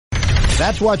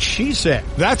That's what she said.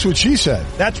 That's what she said.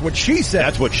 That's what she said.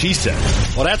 That's what she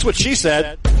said. Well, that's what she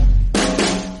said.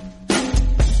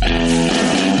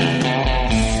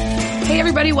 Hey,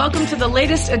 everybody. Welcome to the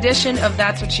latest edition of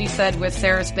That's What She Said with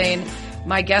Sarah Spain.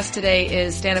 My guest today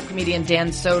is stand-up comedian Dan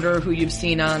Soder, who you've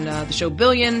seen on the show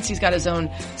Billions. He's got his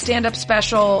own stand-up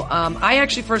special. I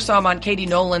actually first saw him on Katie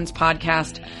Nolan's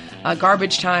podcast,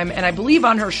 Garbage Time, and I believe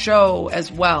on her show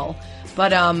as well.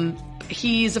 But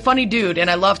he's a funny dude, and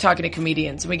I love talking to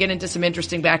comedians. And we get into some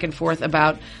interesting back and forth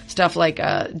about stuff like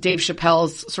Dave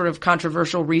Chappelle's sort of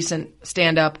controversial recent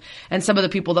stand-up and some of the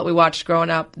people that we watched growing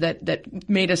up that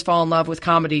made us fall in love with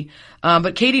comedy.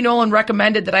 But Katie Nolan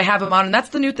recommended that I have him on, and that's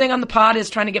the new thing on the pod, is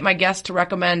trying to get my guests to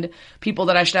recommend people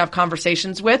that I should have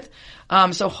conversations with.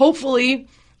 So hopefully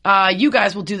you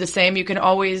guys will do the same. You can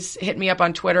always hit me up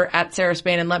on Twitter at Sarah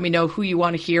Spain and let me know who you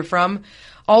want to hear from.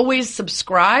 Always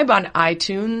subscribe on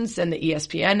iTunes and the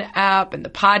ESPN app and the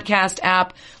podcast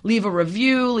app. Leave a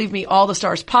review. Leave me all the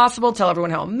stars possible. Tell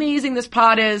everyone how amazing this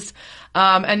pod is.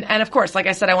 And of course, like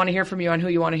I said, I want to hear from you on who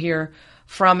you want to hear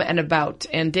from and about.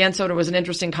 And Dan Soder was an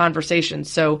interesting conversation.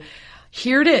 So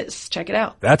here it is. Check it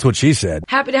out. That's what she said.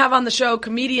 Happy to have on the show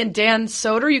comedian Dan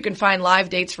Soder. You can find live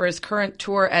dates for his current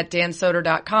tour at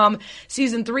dansoder.com.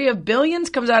 Season 3 of Billions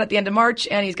comes out at the end of March,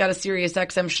 and he's got a Sirius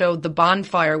XM show, The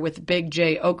Bonfire, with Big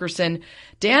J. Okerson.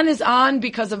 Dan is on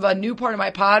because of a new part of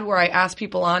my pod where I ask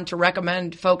people on to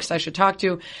recommend folks I should talk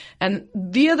to. And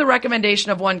via the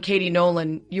recommendation of one Katie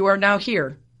Nolan, you are now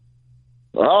here.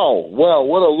 Oh, well,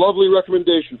 what a lovely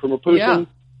recommendation from a person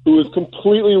who is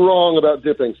completely wrong about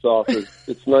dipping sauces.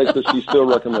 It's nice that she still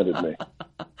recommended me.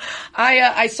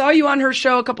 I saw you on her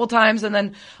show a couple times and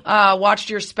then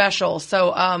watched your special.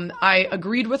 So I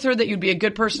agreed with her that you'd be a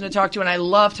good person to talk to, and I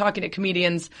love talking to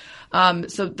comedians.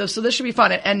 So this should be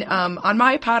fun. And on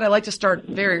my pod, I like to start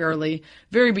very early,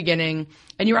 very beginning.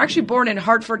 And you were actually born in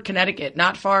Hartford, Connecticut,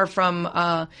 not far from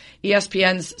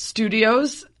ESPN's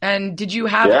studios. And did you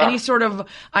have any sort of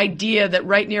idea that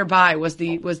right nearby was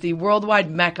the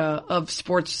worldwide mecca of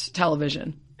sports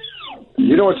television?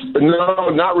 You know, no,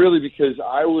 not really, because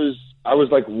I was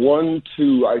like 1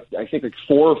 to I think like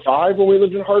 4 or 5 when we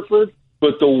lived in Hartford.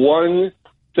 But the one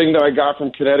thing that I got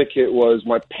from Connecticut was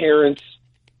my parents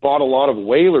bought a lot of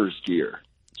Whalers gear.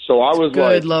 So I was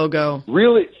good logo,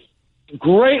 really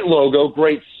great logo,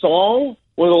 great song.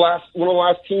 One of the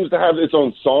last teams to have its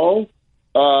own song.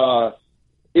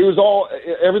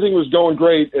 Everything was going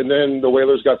great, and then the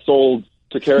Whalers got sold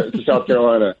to South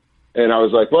Carolina, and I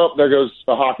was like, well, there goes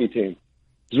a hockey team.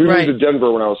 We moved to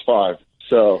Denver when I was 5,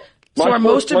 so my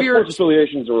sports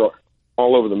affiliations are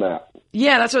all over the map.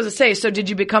 Yeah, that's what I was going to say. So did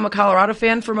you become a Colorado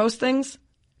fan for most things?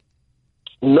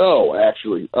 No,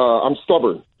 actually. I'm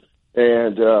stubborn,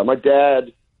 and my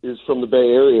dad is from the Bay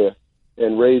Area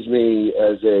and raised me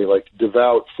as a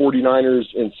devout 49ers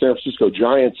and San Francisco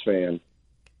Giants fan.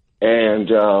 And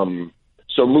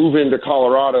so moving to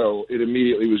Colorado, it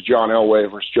immediately was John Elway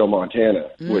versus Joe Montana,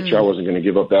 which I wasn't going to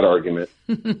give up that argument.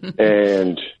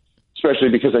 And especially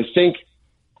because I think,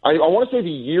 I want to say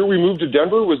the year we moved to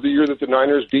Denver was the year that the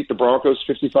Niners beat the Broncos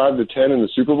 55-10 in the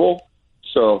Super Bowl.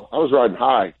 So I was riding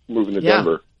high moving to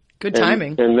Denver. Good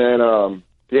timing. And then,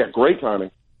 great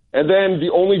timing. And then the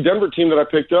only Denver team that I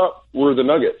picked up were the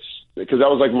Nuggets, because that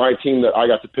was like my team that I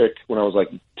got to pick when I was like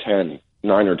 9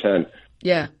 or 10.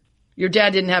 Yeah. Your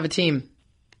dad didn't have a team.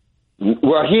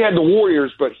 Well, he had the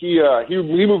Warriors, but he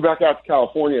moved back out to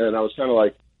California, and I was kind of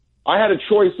like, I had a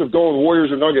choice of going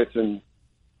Warriors or Nuggets, and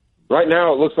right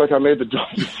now it looks like I made the dumb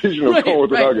decision of going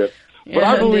with the Nuggets. But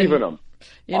I believe in them.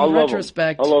 In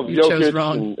retrospect, I love you chose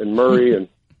wrong. Jokic and Murray, and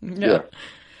yeah.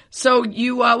 So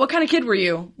you, what kind of kid were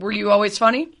you? Were you always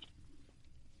funny?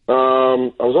 I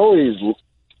was always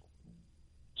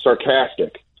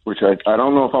sarcastic, which I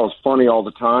don't know if I was funny all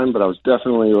the time, but I was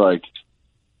definitely I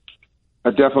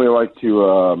liked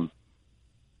to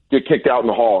get kicked out in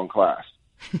the hall in class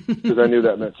because I knew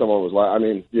that meant someone was laughing. I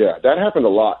mean, yeah, that happened a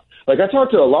lot. Like, I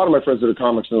talked to a lot of my friends that are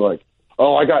comics, and they're like,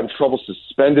 oh, I got in trouble,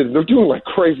 suspended. They're doing like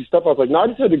crazy stuff. I was like, no, I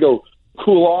just had to go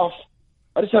cool off.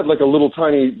 I just had like a little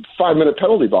tiny 5-minute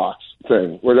penalty box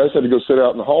thing where I just had to go sit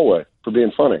out in the hallway for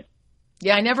being funny.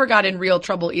 Yeah, I never got in real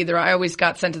trouble either. I always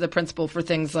got sent to the principal for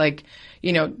things like,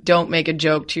 don't make a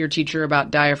joke to your teacher about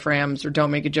diaphragms, or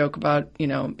don't make a joke about,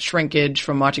 shrinkage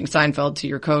from watching Seinfeld to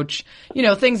your coach.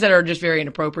 Things that are just very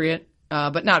inappropriate,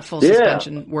 but not full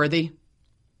suspension worthy.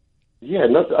 Yeah,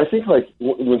 I think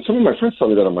when some of my friends tell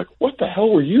me that, I'm like, what the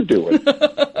hell were you doing?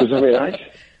 Because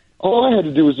all I had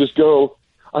to do was just go.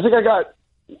 I think I got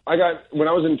when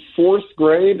I was in 4th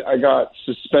grade, I got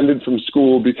suspended from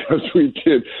school because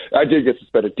I did get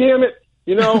suspended. Damn it!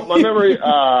 My memory,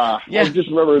 I just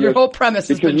remember your this whole premise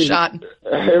has been shot.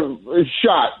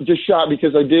 Just shot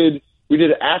because we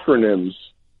did acronyms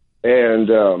and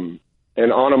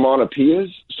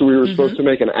onomatopoeias. So we were supposed to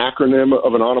make an acronym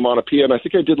of an onomatopoeia, and I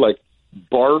think I did like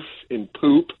barf and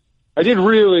poop. I did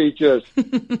really just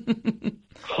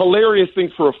hilarious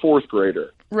things for a fourth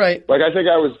grader. Right. Like I think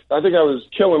I was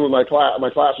killing with my class. My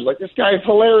class was like, "This guy is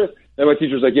hilarious," and my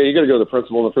teacher was like, "Yeah, you got to go to the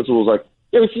principal." And the principal was like,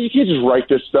 "Yeah, but you can't just write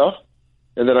this stuff."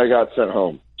 And then I got sent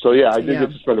home. So yeah, I did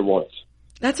get suspended once.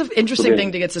 That's an interesting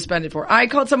thing to get suspended for. I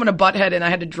called someone a butthead and I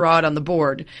had to draw it on the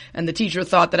board. And the teacher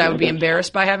thought that I would be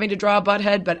embarrassed by having to draw a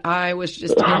butthead, but I was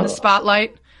just in the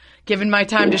spotlight, given my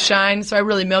time to shine. So I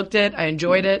really milked it. I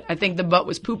enjoyed it. I think the butt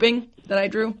was pooping that I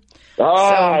drew.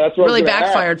 That's what really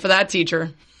backfired for that teacher.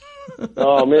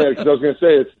 Oh man, because I was going to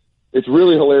say it's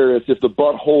really hilarious if the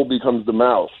butthole becomes the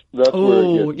mouth. That's where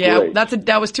it gets great.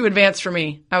 That was too advanced for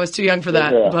me. I was too young for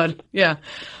that. But yeah.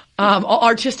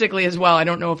 Artistically as well. I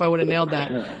don't know if I would have nailed that.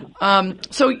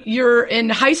 So you're in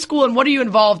high school, and what are you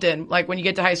involved in? Like when you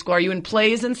get to high school, are you in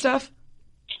plays and stuff?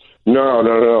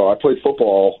 No. I played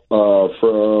football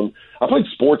I played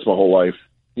sports my whole life,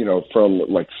 from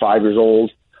like 5 years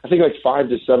old. I think like 5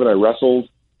 to 7 I wrestled,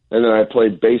 and then I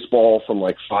played baseball from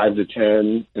like 5 to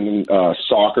 10, and then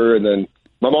soccer, and then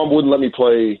my mom wouldn't let me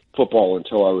play football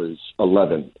until I was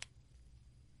 11.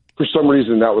 For some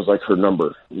reason, that was like her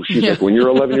number. She's like, when you're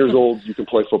 11 years old, you can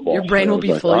play football. Your brain will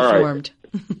be fully formed.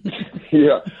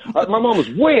 Yeah. My mom was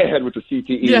way ahead with the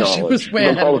CTE knowledge. She was way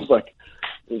ahead.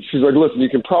 She's like, listen, you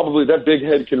can probably, that big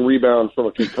head can rebound from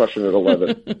a concussion at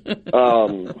 11.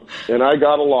 And I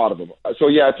got a lot of them. So,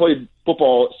 yeah, I played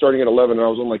football starting at 11, and I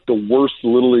was on like the worst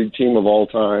Little League team of all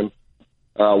time.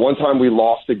 One time we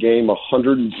lost a game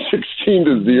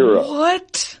 116-0.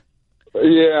 What?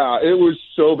 Yeah, it was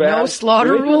so bad. No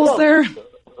slaughter rules there?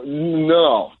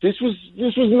 No. This was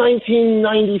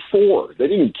 1994. They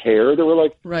didn't care. They were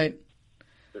like... Right.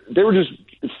 They were just...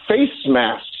 Face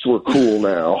masks were cool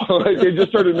now. Like they just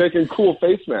started making cool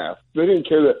face masks. They didn't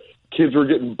care that kids were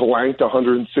getting blanked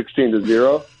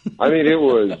 116-0. I mean, it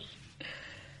was...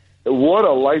 What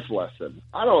a life lesson.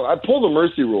 I pull the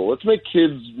mercy rule. Let's make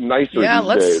kids nicer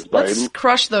these days. Let's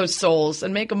crush those souls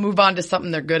and make them move on to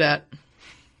something they're good at.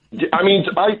 I mean,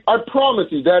 I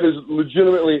promise you that is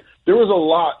legitimately, there was a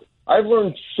lot. I've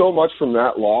learned so much from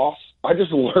that loss. I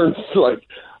just learned like,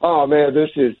 oh man,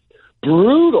 this is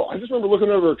brutal. I just remember looking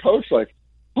over at coach like,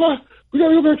 what? We got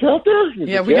to go back out there?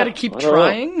 Yeah, we got to keep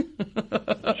trying.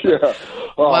 Yeah.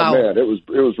 Oh wow. Man, it was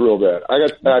real bad. I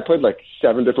played like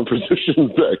 7 different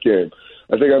positions that game.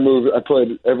 I think I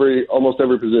played almost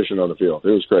every position on the field.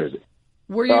 It was crazy.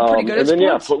 Were you pretty good at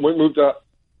sports? And then we moved up.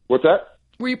 What's that?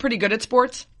 Were you pretty good at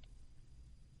sports?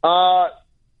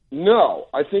 No,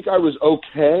 I think I was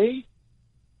okay.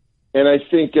 And I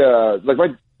think, my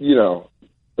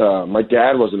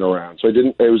dad wasn't around, so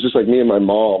it was just like me and my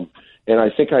mom. And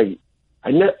I think I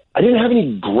didn't have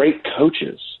any great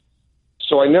coaches.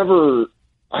 So I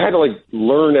had to like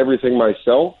learn everything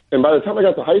myself. And by the time I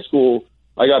got to high school,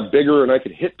 I got bigger and I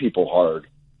could hit people hard.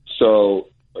 So,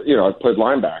 I played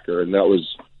linebacker and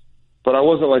but I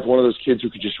wasn't like one of those kids who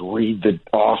could just read the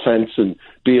offense and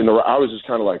be I was just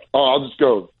kind of like, I'll just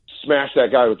go smash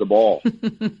that guy with the ball.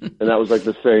 And that was like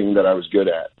the thing that I was good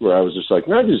at, where I was just like,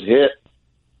 not just hit,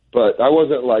 but I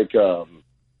wasn't like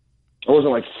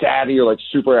savvy or like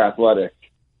super athletic.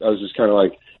 I was just kind of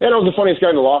like, and I was the funniest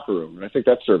guy in the locker room. And I think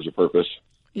that serves a purpose.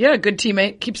 Yeah, good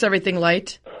teammate, keeps everything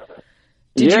light.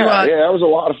 That was a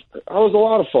lot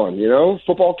of fun,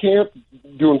 football camp,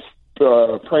 doing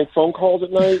prank phone calls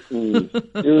at night, and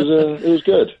it was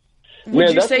good.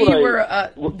 Would you say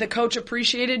the coach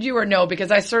appreciated you or no? Because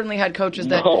I certainly had coaches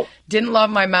that didn't love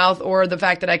my mouth or the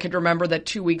fact that I could remember that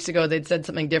 2 weeks ago they'd said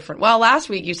something different. Well, last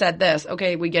week you said this.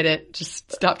 Okay, we get it.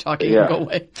 Just stop talking and go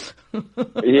away.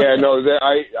 Yeah, no,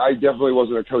 I definitely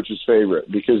wasn't a coach's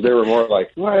favorite because they were more like,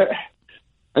 what?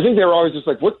 I think they were always just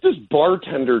like, what's this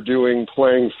bartender doing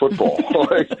playing football?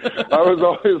 Like, I was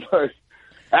always like,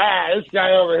 this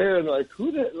guy over here, and like,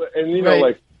 who the, and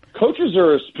like, coaches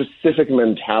are a specific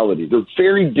mentality. They're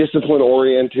very discipline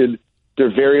oriented.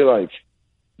 They're very like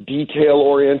detail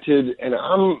oriented. And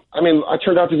I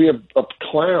turned out to be a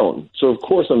clown. So of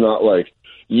course I'm not like,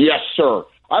 yes, sir.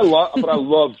 But I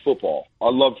love football.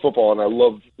 I love football, and I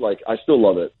still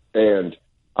love it. And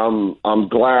I'm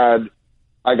glad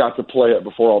I got to play it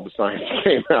before all the science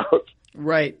came out.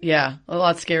 Right. Yeah. A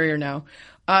lot scarier now.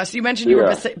 So you mentioned you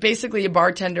were basically a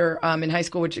bartender in high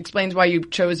school, which explains why you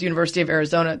chose University of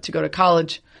Arizona to go to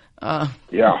college.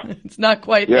 It's not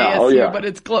quite ASU, but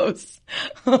it's close.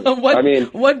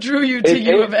 What drew you to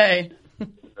U of A?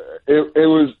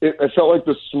 It felt like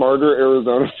the smarter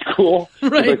Arizona school.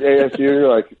 Right. Like ASU,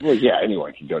 you're like, well, yeah,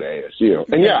 anyone can go to ASU.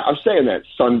 And yeah, I'm saying that,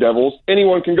 Sun Devils,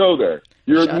 anyone can go there.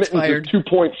 Your Shots admittance fired. is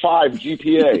 2.5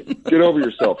 GPA. Get over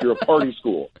yourself. You're a party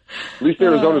school. At least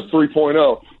Arizona's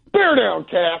 3.0. Bear down,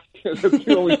 Cass. That's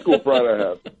the only school pride I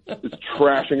have. It's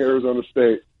trashing Arizona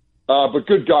State. But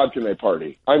good God, can they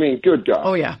party? I mean, good God.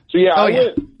 Oh, yeah. So yeah, Oh,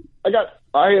 I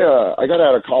got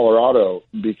out of Colorado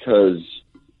because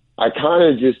I kind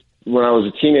of just, when I was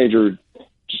a teenager,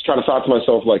 just kind of thought to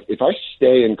myself, like, if I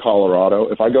stay in Colorado,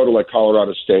 if I go to like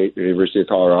Colorado State, the University of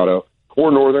Colorado,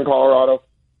 or Northern Colorado,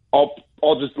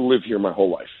 I'll just live here my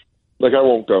whole life. Like, I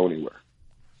won't go anywhere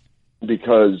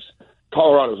because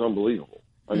Colorado's unbelievable.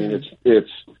 I mean,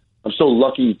 I'm so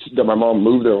lucky that my mom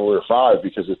moved there when we were 5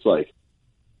 because it's like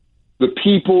the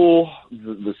people,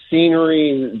 the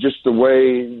scenery, just the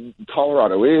way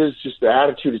Colorado is, just the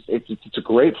attitude. It's a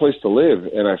great place to live.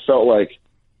 And I felt like,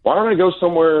 why don't I go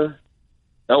somewhere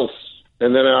else?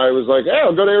 And then I was like, hey,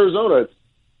 I'll go to Arizona. It's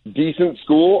decent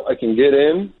school. I can get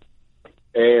in.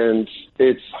 And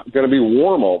it's going to be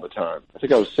warm all the time. I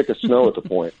think I was sick of snow at the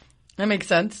point. That makes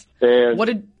sense. And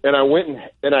I went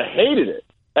and I hated it.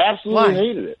 Absolutely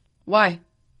hated it. Why?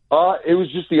 It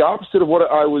was just the opposite of what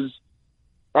I was.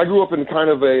 I grew up in kind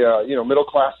of a middle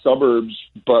class suburbs,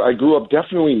 but I grew up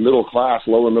definitely middle class,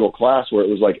 lower middle class, where it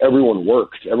was like everyone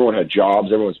worked, everyone had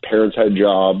jobs, everyone's parents had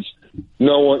jobs.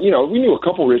 No one, we knew a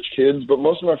couple rich kids, but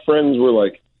most of my friends were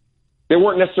like, they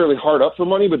weren't necessarily hard up for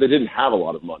money, but they didn't have a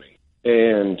lot of money.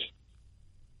 And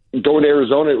going to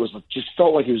Arizona, it was just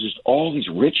felt like it was just all these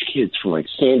rich kids from like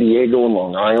San Diego and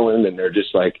Long Island, and they're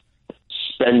just like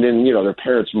spending, their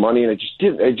parents' money, and it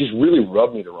just really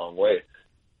rubbed me the wrong way,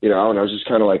 and I was just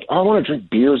kind of like, I want to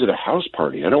drink beers at a house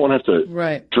party. I don't want to have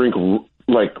to drink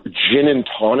like gin and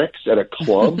tonics at a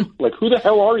club. Like, who the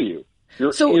hell are you?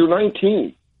 You're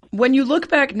 19. When you look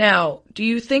back now, do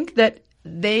you think that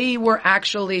they were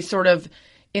actually sort of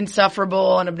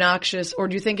insufferable and obnoxious, or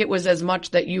do you think it was as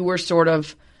much that you were sort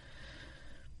of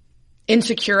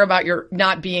insecure about your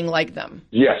not being like them?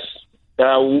 Yes,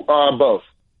 both.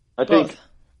 I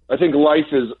think life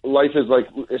is like,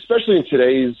 especially in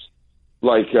today's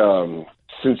like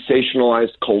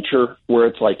sensationalized culture, where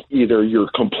it's like either you're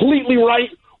completely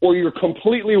right or you're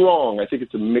completely wrong. I think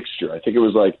it's a mixture. I think it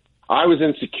was like I was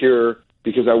insecure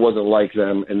because I wasn't like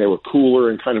them, and they were cooler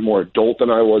and kind of more adult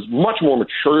than I was, much more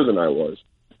mature than I was.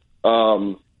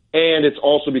 And it's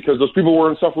also because those people were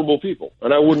insufferable people,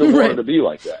 and I wouldn't have wanted to be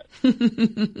like that.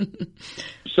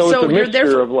 So it's a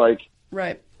mixture of like,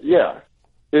 yeah,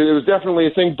 it was definitely a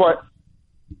thing. But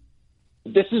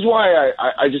this is why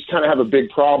I just kind of have a big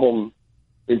problem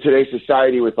in today's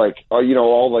society with like,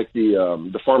 all like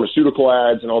the pharmaceutical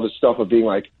ads and all this stuff of being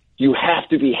like, you have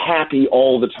to be happy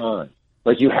all the time.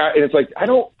 Like and it's like,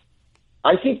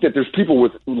 I think that there's people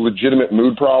with legitimate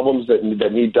mood problems that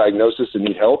need diagnosis and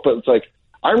need help. But it's like,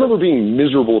 I remember being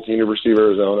miserable at the University of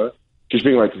Arizona, just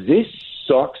being like, this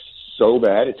sucks so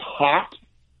bad. It's hot.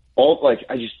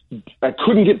 I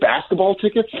couldn't get basketball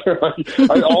tickets.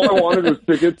 All I wanted was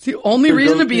tickets. It's the only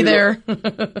reason to be there.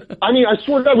 I mean, I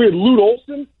swear to God, we had Lute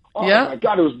Olson. Oh my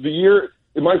God, it was the year.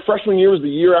 My freshman year was the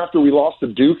year after we lost to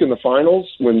Duke in the finals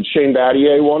when Shane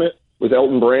Battier won it with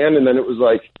Elton Brand, and then it was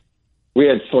like we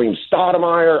had Salim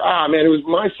Stoudemire. Man, it was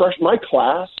my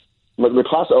class. The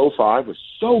class of 05 was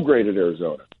so great at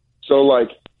Arizona. So like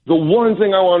the one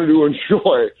thing I wanted to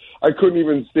enjoy, I couldn't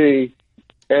even see.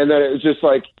 And then it was just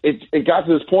like, it got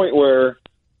to this point where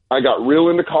I got real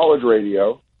into college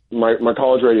radio, my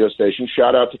college radio station.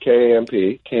 Shout out to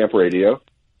KAMP, Camp Radio.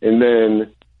 And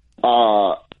then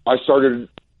I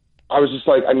was just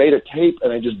like, I made a tape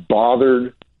and I just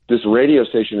bothered this radio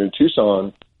station in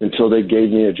Tucson until they gave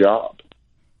me a job.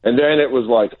 And then it was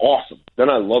like awesome. Then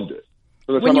I loved it.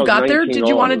 When you got there, did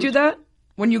you want to do that?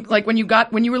 When you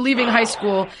were leaving high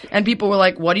school and people were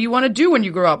like, what do you want to do when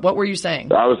you grow up? What were you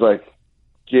saying? I was like,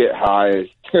 get high.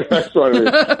 I just wanted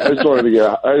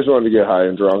to get high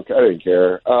and drunk. I didn't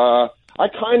care. I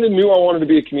kind of knew I wanted to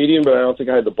be a comedian, but I don't think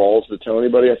I had the balls to tell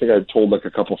anybody. I think I had told like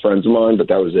a couple friends of mine, but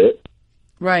that was it.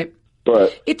 Right.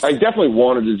 But I definitely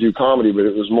wanted to do comedy, but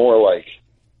it was more like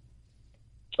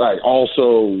I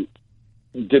also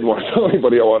didn't want to tell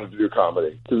anybody I wanted to do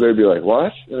comedy because they'd be like,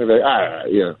 what? And they'd be like, I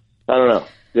don't know.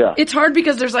 Yeah. It's hard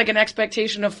because there's like an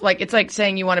expectation of like, it's like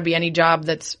saying you want to be any job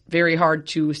that's very hard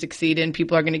to succeed in.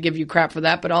 People are going to give you crap for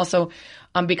that. But also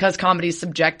because comedy is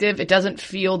subjective, it doesn't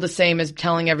feel the same as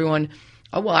telling everyone,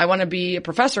 oh, well, I want to be a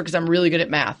professor because I'm really good at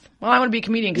math. Well, I want to be a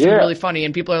comedian because I'm really funny.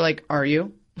 And people are like, are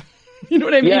you? You know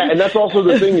what I mean? Yeah. And that's also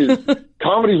the thing is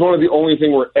comedy is one of the only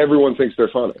thing where everyone thinks they're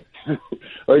funny.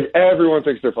 Like, everyone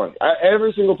thinks they're funny.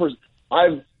 Every single person.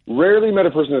 I've rarely met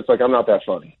a person that's like, I'm not that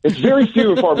funny. It's very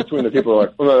few and far between the people who are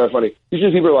like, I'm not that funny.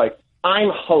 Usually people are like,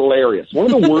 I'm hilarious.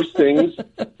 One of the worst things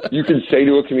you can say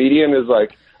to a comedian is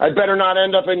like, I better not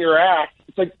end up in your act.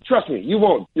 It's like, trust me, you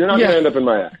won't. You're not going to end up in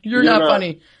my act. You're not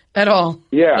funny at all.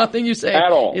 Yeah. Nothing you say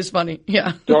at all is funny.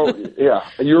 Yeah. Yeah.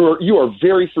 You are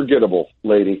very forgettable,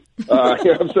 lady. I've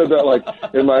said that like I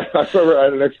remember I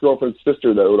had an ex-girlfriend's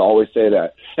sister that would always say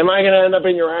that. Am I going to end up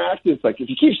in your act? It's like, if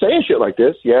you keep saying shit like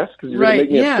this, yes, because you're going to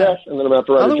make me upset, and then I'm going to have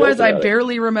to write Otherwise, a joke I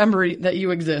barely remember that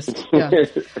you exist. Yeah.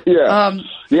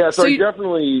 Yeah. So I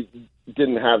definitely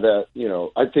didn't have that,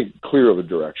 I think, clear of a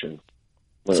direction.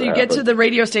 So you get to the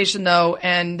radio station, though,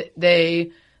 and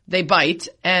they bite.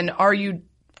 And are you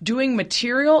doing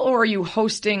material, or are you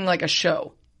hosting like a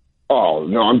show? Oh,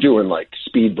 no, I'm doing like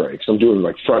speed breaks. I'm doing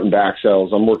like front and back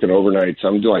cells. I'm working overnights.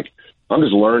 I'm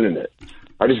just learning it.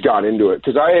 I just got into it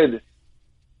because I had,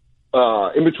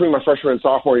 in between my freshman and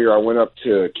sophomore year, I went up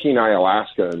to Kenai,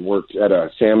 Alaska and worked at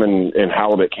a salmon and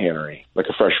halibut cannery, like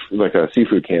a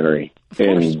seafood cannery,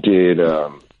 and did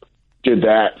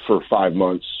that for 5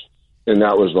 months. And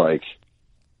that was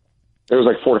it was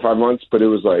like 4 to 5 months, but it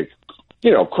was like,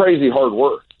 crazy hard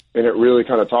work. And it really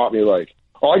kind of taught me like,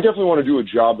 I definitely want to do a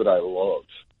job that I love,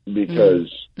 because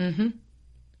a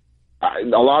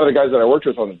lot of the guys that I worked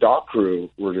with on the dock crew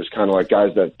were just kind of like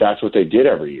guys that's what they did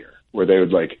every year, where they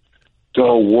would like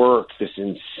go work this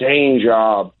insane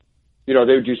job. They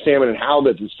would do salmon and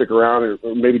halibut and stick around,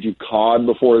 or maybe do cod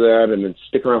before that, and then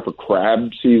stick around for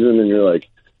crab season. And you're like,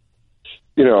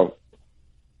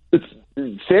 it's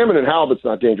salmon and halibut's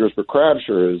not dangerous, but crab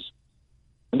sure is.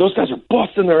 And those guys are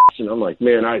busting their ass, and I'm like,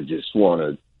 man, I just want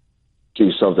to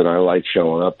do something I like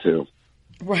showing up to.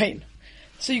 Right.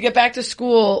 So you get back to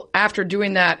school after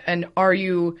doing that, and are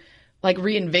you like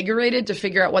reinvigorated to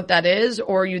figure out what that is,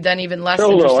 or are you then even less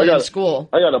interested in school?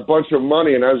 I got a bunch of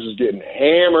money, and I was just getting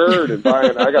hammered and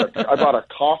buying. I bought a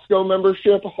Costco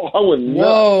membership. I went nuts.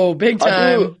 Whoa, big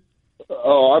time!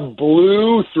 I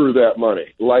blew through that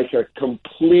money like a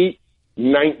complete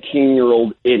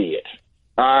 19-year-old idiot.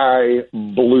 I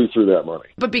blew through that money.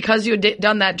 But because you had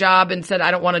done that job and said,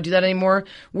 I don't want to do that anymore,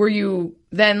 were you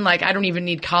then like, I don't even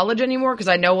need college anymore because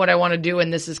I know what I want to do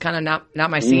and this is kind of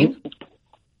not my scene?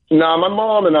 No, my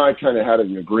mom and I kind of had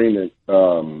an agreement.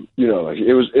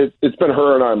 It's been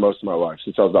her and I most of my life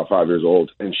since I was about 5 years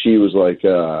old. And she was like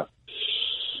kind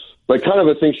of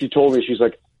a thing she told me. She's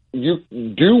like, you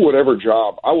do whatever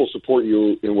job. I will support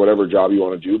you in whatever job you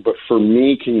want to do. But for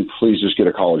me, can you please just get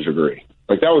a college degree?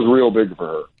 Like, that was real big for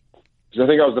her. Because I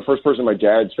think I was the first person in my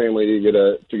dad's family to get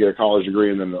a college degree.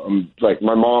 And then, like,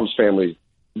 my mom's family,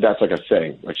 that's like a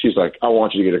thing. Like, she's like, I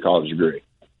want you to get a college degree.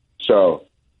 So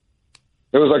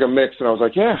it was like a mix. And I was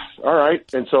like, yeah, all right.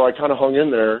 And so I kind of hung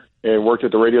in there and worked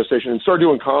at the radio station and started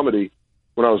doing comedy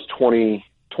when I was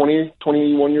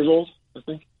 21 years old, I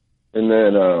think. And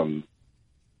then I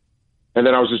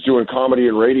was just doing comedy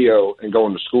and radio and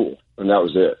going to school. And that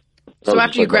was it. So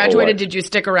after you graduated, did you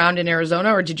stick around in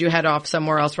Arizona, or did you head off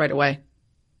somewhere else right away?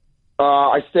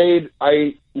 I stayed.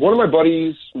 One of my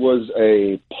buddies was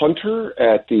a punter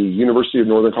at the University of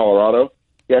Northern Colorado.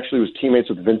 He actually was teammates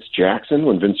with Vince Jackson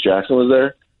when Vince Jackson was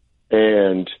there.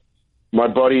 And my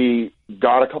buddy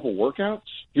got a couple workouts.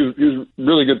 He was a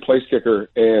really good place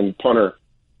kicker and punter.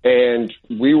 And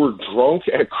we were drunk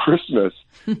at Christmas,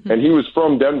 and he was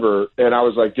from Denver. And I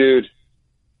was like, dude,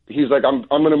 he's like, I'm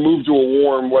going to move to a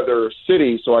warm weather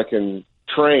city so I can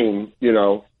train,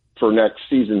 for next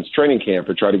season's training camp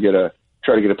and try to get a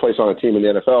place on a team in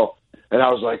the NFL. And I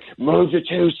was like, move to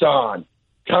Tucson,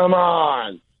 come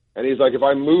on. And he's like, if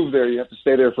I move there, you have to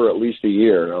stay there for at least a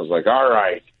year. And I was like, all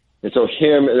right. And so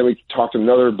and then we talked to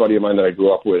another buddy of mine that I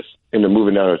grew up with into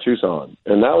moving down to Tucson.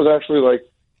 And that was actually like,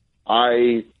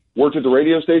 I worked at the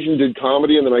radio station, did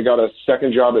comedy, and then I got a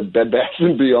second job at Bed Bath &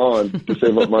 Beyond to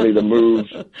save up money to move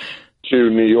to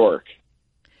New York.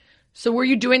 So were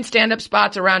you doing stand-up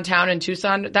spots around town in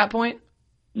Tucson at that point?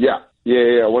 Yeah.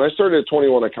 When I started at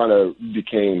 21, I kind of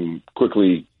became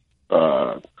quickly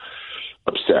obsessed.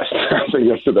 I think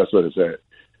that's the best way to say it.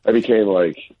 I became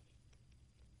like,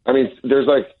 I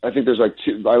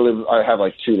have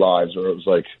like two lives, where it was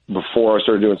like before I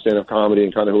started doing stand-up comedy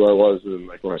and kind of who I was, and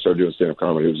like when I started doing stand-up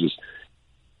comedy, it was just,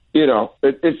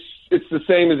 it's the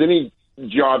same as any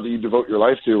job that you devote your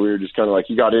life to, where you're just kind of like,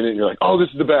 you got in it and you're like, oh, this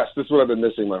is the best. This is what I've been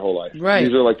missing my whole life. Right.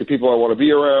 These are like the people I want to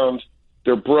be around.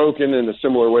 They're broken in a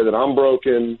similar way that I'm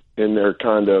broken, and they're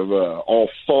kind of all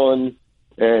fun.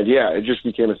 And yeah, it just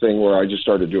became a thing where I just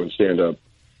started doing stand-up.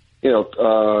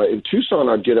 In Tucson,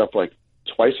 I'd get up like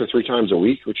twice or three times a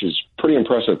week, which is pretty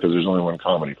impressive because there's only one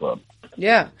comedy club.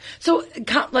 Yeah. So,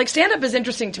 like, stand-up is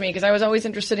interesting to me because I was always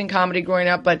interested in comedy growing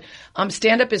up, but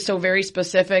stand-up is so very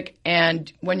specific,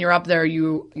 and when you're up there,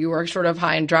 you are sort of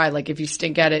high and dry. Like, if you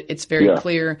stink at it, it's very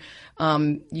clear.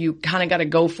 You kind of got to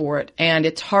go for it, and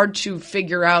it's hard to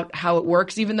figure out how it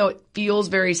works, even though it feels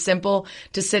very simple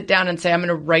to sit down and say, I'm going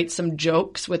to write some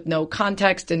jokes with no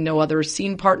context and no other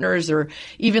scene partners, or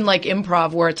even like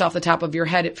improv where it's off the top of your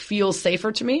head. It feels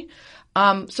safer to me.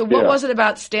 So what was it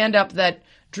about stand-up that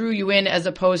drew you in as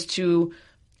opposed to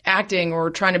acting or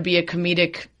trying to be a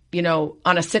comedic,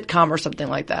 on a sitcom or something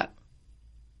like that?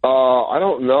 I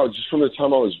don't know. Just from the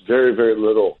time I was very, very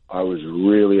little, I was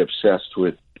really obsessed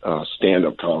with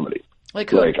stand-up comedy. Like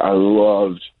who? Like I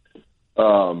loved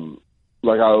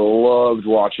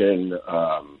watching.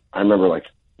 I remember like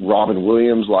Robin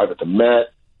Williams live at the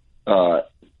Met,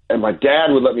 and my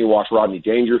dad would let me watch Rodney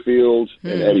Dangerfield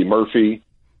and Eddie Murphy.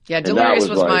 Yeah, Delirious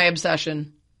was my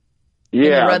obsession. Yeah,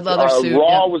 in the red leather suit.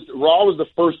 Raw was the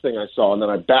first thing I saw, and then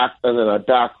I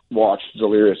back watched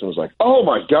Delirious and was like, oh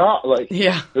my god! Like,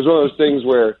 yeah, it was one of those things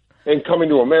where, and Coming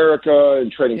to America and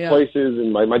Trading Places,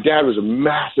 and my dad was a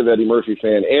massive Eddie Murphy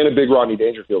fan and a big Rodney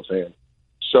Dangerfield fan.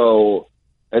 So,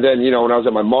 and then when I was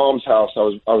at my mom's house, I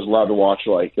was allowed to watch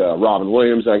like Robin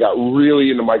Williams, and I got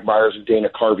really into Mike Myers and Dana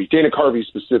Carvey. Dana Carvey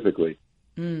specifically,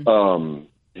 his time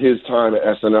at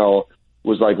SNL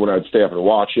was like when I'd stay up and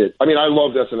watch it. I mean, I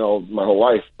loved SNL my whole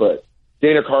life, but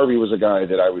Dana Carvey was a guy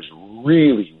that I was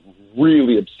really,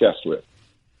 really obsessed with.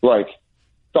 Like,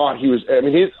 thought he was, I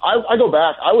mean, I go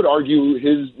back, I would argue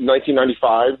his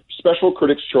 1995 special,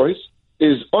 Critics' Choice,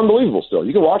 is unbelievable still.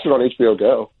 You can watch it on HBO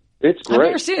Go. It's great. I've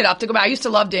never seen it. I'll have to go back. I used to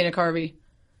love Dana Carvey.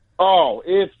 Oh,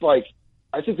 it's like,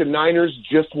 I think the Niners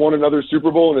just won another Super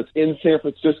Bowl, and it's in San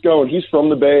Francisco, and he's from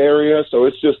the Bay Area, so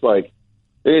it's just like,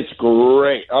 it's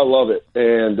great. I love it.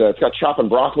 And it's got Choppin'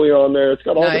 Broccoli on there. It's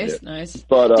got all the hits. Nice.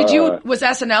 But was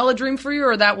SNL a dream for you,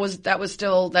 or that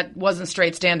wasn't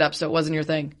straight stand-up, so it wasn't your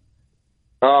thing?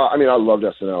 I mean, I loved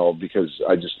SNL because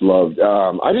I just liked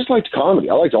comedy.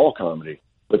 I liked all comedy.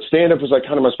 But stand-up was like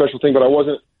kind of my special thing, but I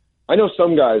know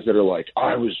some guys that are like,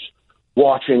 I was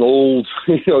watching old,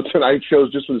 Tonight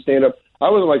shows just for the stand-up.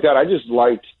 I wasn't like that. I just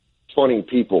liked funny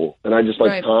people, and I just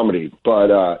liked comedy.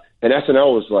 But, and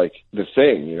SNL was like the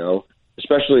thing,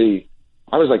 especially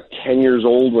I was like 10 years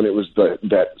old when it was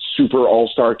that super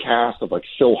all-star cast of like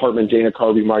Phil Hartman, Dana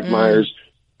Carvey, Mike Myers,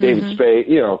 David Spade,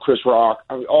 Chris Rock.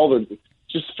 I mean,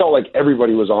 just felt like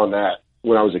everybody was on that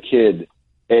when I was a kid.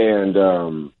 And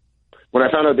when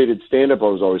I found out they did stand-up, I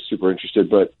was always super interested.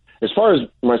 But as far as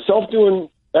myself doing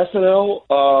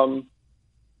SNL,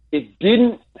 I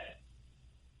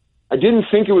didn't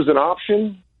think it was an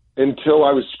option until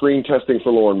I was screen testing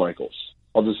for Lorne Michaels.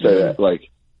 I'll just say that. Like,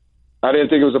 I didn't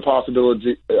think it was a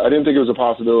possibility. I didn't think it was a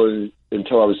possibility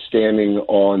until I was standing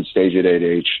on stage at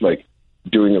 8H, like,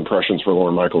 doing impressions for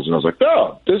Lorne Michaels, and I was like,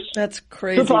 that's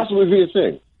crazy. Could possibly be a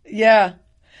thing. Yeah.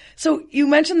 So you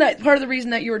mentioned that part of the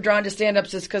reason that you were drawn to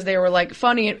stand-ups is because they were, like,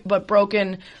 funny but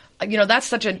broken. That's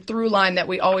such a through line that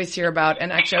we always hear about.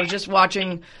 And actually, I was just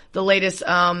watching the latest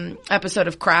episode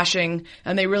of Crashing,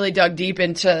 and they really dug deep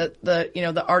into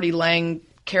the Artie Lang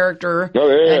character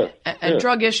and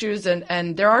drug issues.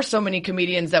 And there are so many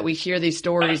comedians that we hear these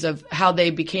stories of how they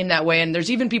became that way. And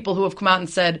there's even people who have come out and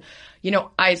said,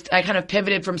 I kind of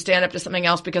pivoted from stand-up to something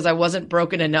else because I wasn't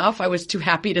broken enough. I was too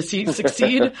happy to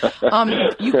succeed.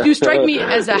 You strike me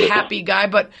as a happy guy,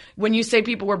 but when you say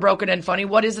people were broken and funny,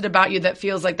 what is it about you that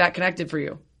feels like that connected for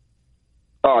you?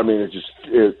 Oh, I mean,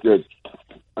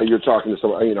 you're talking to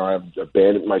someone, I have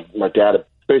abandoned, my dad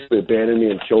basically abandoned me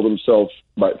and killed himself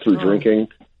through drinking.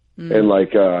 And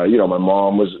like, my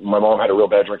mom had a real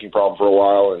bad drinking problem for a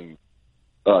while, and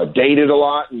dated a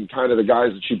lot, and kind of the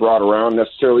guys that she brought around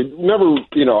necessarily never,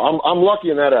 I'm lucky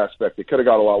in that aspect. It could have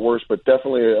got a lot worse, but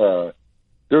definitely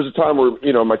there was a time where,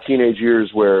 my teenage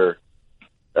years where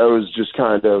I was just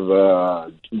kind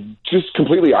of just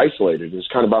completely isolated. It was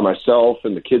kind of by myself,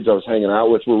 and the kids I was hanging out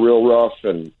with were real rough.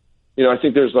 And, I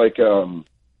think there's like I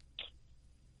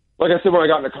said, when I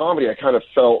got into comedy, I kind of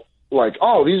felt like,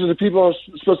 oh, these are the people I was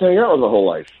supposed to hang out with my whole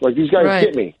life. Like, these guys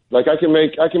get me. Like, I can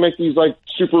make these like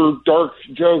super dark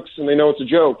jokes, and they know it's a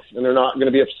joke, and they're not going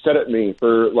to be upset at me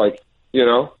for like, it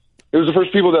was the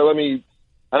first people that let me.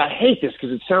 And I hate this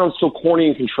because it sounds so corny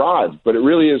and contrived, but it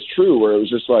really is true. Where it was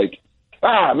just like,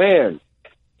 man,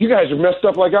 you guys are messed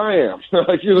up like I am.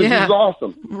 Like, you're like, this is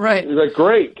awesome. Right. He's like,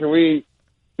 great. Can we?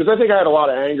 Because I think I had a lot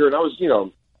of anger, and I was,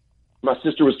 my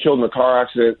sister was killed in a car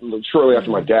accident shortly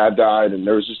after my dad died, and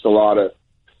there was just a lot of.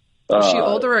 Was she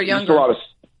older or younger?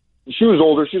 She was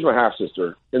older. She was my half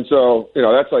sister, and so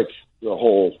that's like the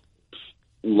whole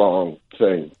long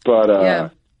thing.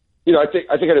 But I think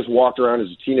I just walked around as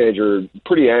a teenager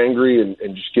pretty angry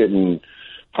and just getting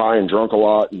high and drunk a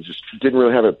lot and just didn't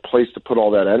really have a place to put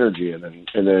all that energy in.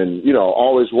 And then,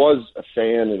 always was a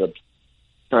fan and a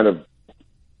kind of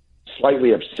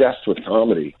slightly obsessed with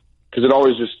comedy because it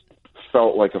always just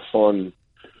felt like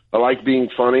I like being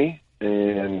funny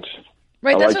and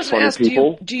right. I That's like what I was funny going to ask.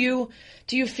 people.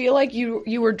 Do you feel like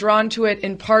you were drawn to it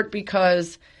in part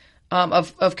because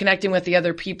of connecting with the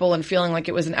other people and feeling like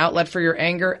it was an outlet for your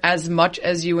anger as much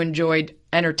as you enjoyed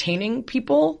entertaining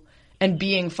people and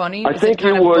being funny? I think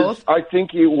it was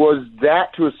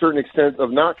that to a certain extent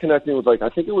of not connecting with I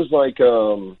think it was like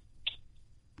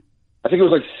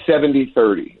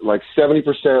 70-30, like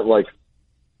 70% like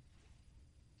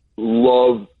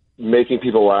love making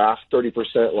people laugh,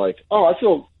 30% like, oh, I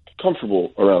feel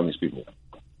comfortable around these people.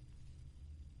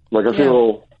 Like I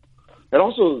feel, and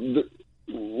also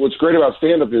what's great about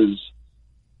stand-up is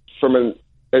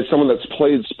as someone that's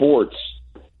played sports,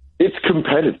 it's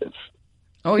competitive.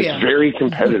 Oh yeah. It's very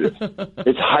competitive.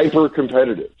 It's hyper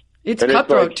competitive. It's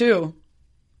cutthroat too.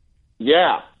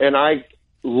 Yeah. And I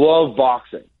love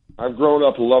boxing. I've grown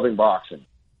up loving boxing.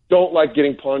 Don't like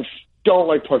getting punched. Don't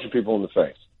like punching people in the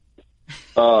face.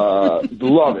 Love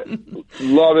it.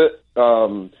 Love it.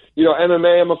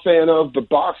 MMA I'm a fan of, but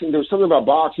boxing, there was something about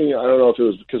boxing. I don't know if it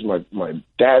was because my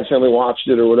dad's family watched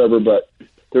it or whatever, but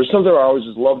there's something I always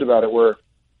just loved about it where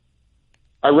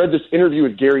I read this interview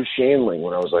with Gary Shandling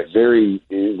when I was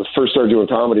the first started doing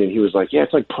comedy, and he was like, yeah,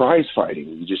 it's like prize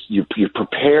fighting. You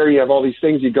prepare, you have all these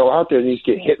things, you go out there and you just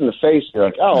get hit in the face. And you're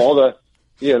like, oh,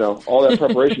 all that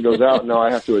preparation goes out. Now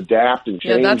I have to adapt and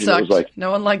change. Yeah, that sucked. And it was like, no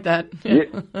one liked that.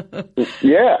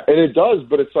 yeah, and it does,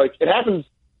 but it's like, it happens.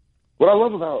 What I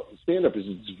love about stand-up is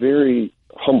it's very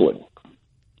humbling.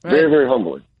 Right. Very, very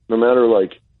humbling. No matter,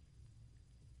 like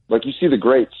you see the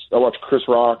greats. I watch Chris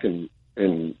Rock and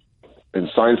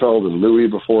Seinfeld and Louis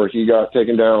before he got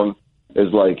taken down.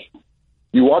 Is like,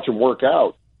 you watch them work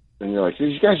out, and you're like,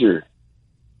 these guys are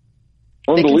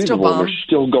unbelievable. And they're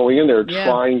still going in there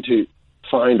trying to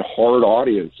find hard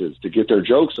audiences to get their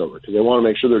jokes over because they want to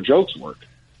make sure their jokes work.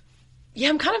 Yeah,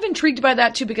 I'm kind of intrigued by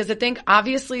that too because I think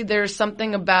obviously there's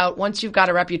something about once you've got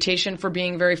a reputation for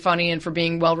being very funny and for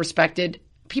being well respected,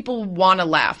 people want to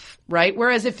laugh, right?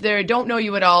 Whereas if they don't know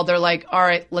you at all, they're like, all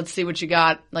right, let's see what you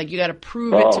got. Like, you got to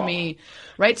prove it to me,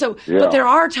 right? So, but there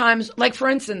are times, like for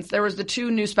instance, there was the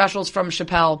 2 new specials from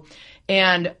Chappelle.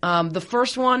 And the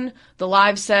first one, the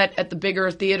live set at the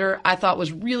bigger theater, I thought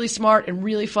was really smart and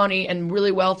really funny and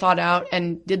really well thought out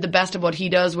and did the best of what he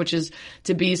does, which is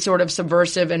to be sort of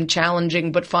subversive and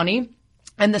challenging but funny.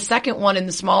 And the second one in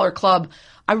the smaller club,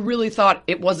 I really thought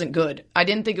it wasn't good. I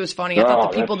didn't think it was funny. I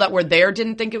thought the people that were there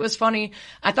didn't think it was funny.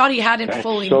 I thought he hadn't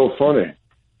fully. So funny.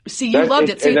 See, you loved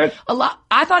it. See, a lot.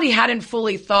 I thought he hadn't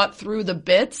fully thought through the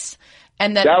bits,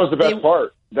 and that was the best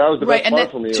part. That was the best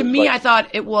part for me. To me, I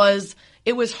thought it was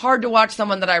hard to watch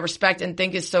someone that I respect and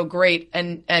think is so great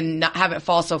and not have it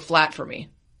fall so flat for me.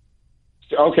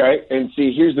 Okay, and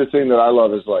see, here's the thing that I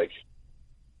love is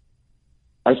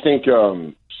I think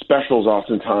specials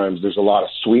oftentimes there's a lot of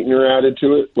sweetener added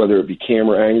to it, whether it be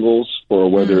camera angles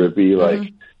or whether it be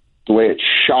the way it's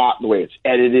shot, the way it's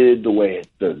edited, the way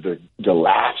the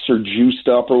laughs are juiced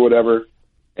up or whatever.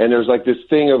 And there's this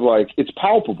thing of it's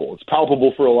palpable. It's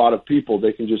palpable for a lot of people.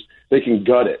 They can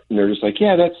gut it, and they're just like,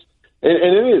 yeah, that's. And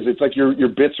it is. It's like your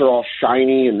bits are all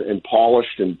shiny and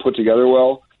polished and put together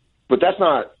well, but that's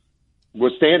not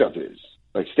what stand-up is.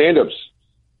 Like stand-up's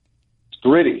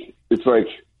gritty. It's like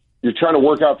you're trying to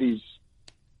work out these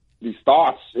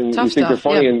thoughts and Tough you think stuff,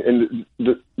 they're funny. yeah. And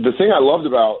the thing I loved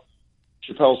about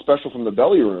Chappelle's special from the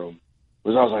Belly Room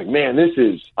was I was like, man,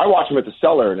 I watch him at the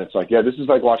Cellar, and it's like, yeah, this is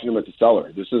like watching him at the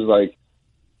Cellar. This is like.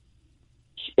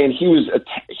 And he was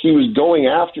going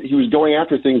after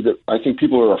things that I think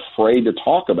people are afraid to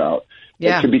talk about,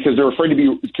 because they're afraid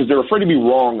to be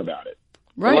wrong about it.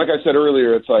 Right. And like I said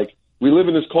earlier, it's like we live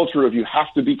in this culture of you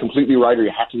have to be completely right or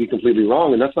you have to be completely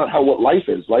wrong, and that's not what life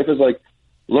is. Life is like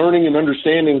learning and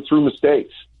understanding through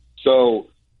mistakes. So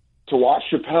to watch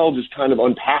Chappelle just kind of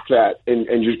unpack that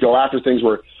and just go after things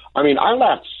where, I mean, I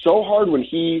laughed so hard when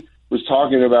he was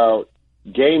talking about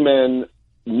gay men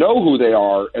know who they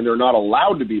are and they're not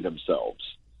allowed to be themselves.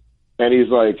 And he's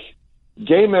like,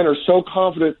 gay men are so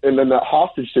confident. And then that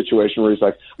hostage situation where he's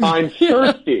like, I'm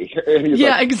thirsty. And he's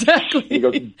exactly. He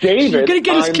goes, David, you're going to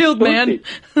get us killed, thirsty.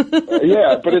 Man.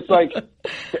 Yeah. But it's like,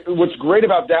 what's great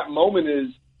about that moment is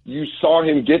you saw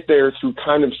him get there through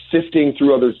kind of sifting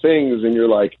through other things. And you're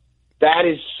like, that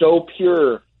is so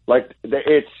pure. Like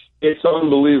It's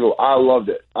unbelievable. I loved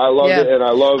it. And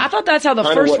I thought that's how the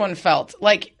first one felt.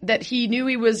 Like, that he knew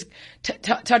he was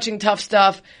touching tough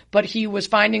stuff, but he was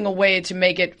finding a way to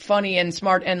make it funny and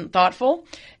smart and thoughtful.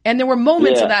 And there were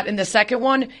moments of that in the second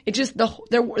one. It just,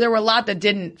 there were a lot that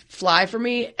didn't fly for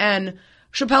me. And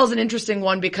Chappelle's an interesting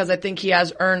one because I think he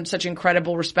has earned such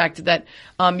incredible respect that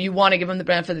you want to give him the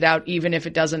benefit of the doubt even if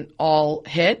it doesn't all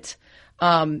hit.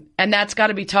 And that's got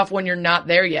to be tough when you're not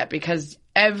there yet, because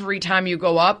every time you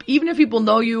go up, even if people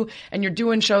know you and you're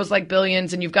doing shows like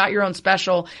Billions and you've got your own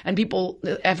special and people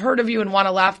have heard of you and want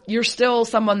to laugh, you're still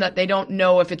someone that they don't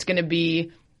know if it's going to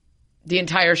be the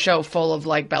entire show full of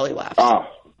like belly laughs.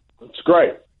 It's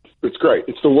great. It's great.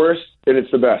 It's the worst and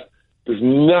it's the best. There's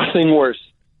nothing worse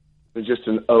than just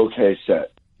an okay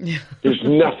set. There's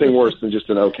nothing worse than just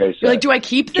an okay set. You're like, do I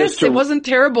keep this? It wasn't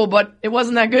terrible, but it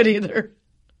wasn't that good either.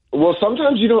 Well,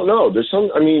 sometimes you don't know.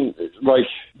 Like,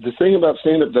 the thing about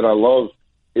stand-up that I love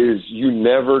is you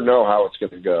never know how it's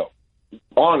going to go,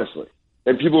 honestly.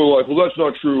 And people are like, well, that's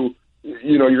not true.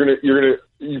 You know,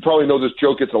 you probably know this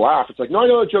joke gets a laugh. It's like, no, I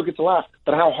know that joke gets a laugh,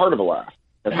 but how hard of a laugh?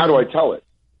 And how do I tell it?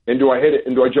 And do I hit it?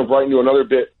 And do I jump right into another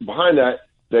bit behind that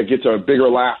gets a bigger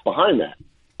laugh behind that?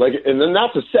 Like, and then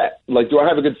that's a set. Like, do I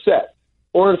have a good set?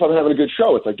 Or if I'm having a good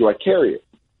show, it's like, do I carry it?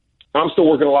 I'm still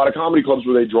working a lot of comedy clubs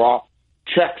where they drop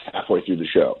checks halfway through the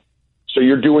show. So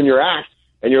you're doing your act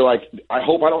and you're like, I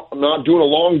hope I'm not doing a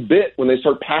long bit when they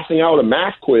start passing out a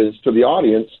math quiz to the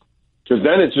audience, because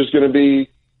then it's just going to be,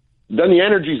 then the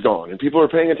energy's gone and people are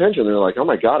paying attention. They're like, oh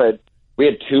my God, we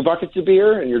had 2 buckets of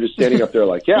beer, and you're just standing up there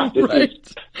like, yeah, this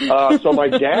is, so my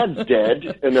dad's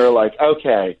dead. And they're like,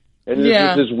 okay. And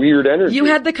there's this weird energy. You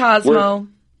had the Cosmo.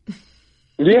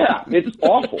 Yeah, it's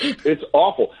awful. It's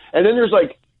awful. And then there's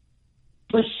like,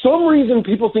 for some reason,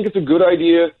 people think it's a good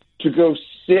idea to go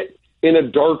sit in a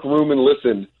dark room and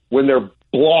listen when they're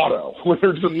blotto, when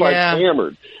they're just like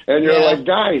hammered. And you're like,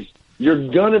 guys, you're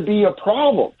going to be a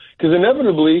problem. Because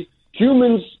inevitably,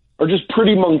 humans are just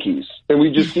pretty monkeys. And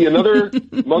we just see another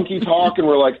monkey talk, and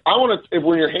we're like, I want to,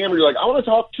 when you're hammered, you're like, I want to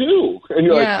talk too. And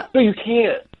you're like, no, you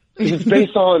can't. It's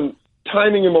based on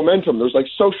timing and momentum. There's like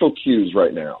social cues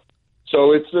right now.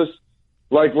 So it's just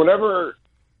like whenever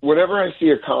I see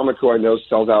a comic who I know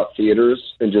sells out theaters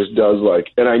and just does like,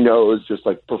 and I know is just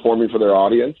like performing for their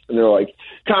audience, and they're like,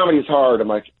 comedy's hard. I'm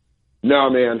like, no,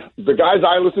 man. The guys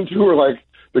I listen to are like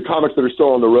the comics that are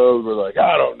still on the road. We're like,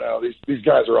 I don't know. These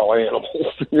guys are all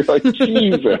animals. And you're like,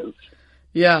 Jesus.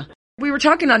 Yeah. We were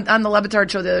talking on the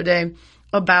Levitard show the other day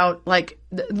about like,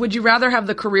 would you rather have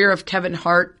the career of Kevin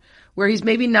Hart, where he's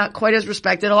maybe not quite as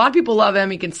respected? A lot of people love him.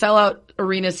 He can sell out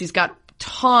arenas. He's got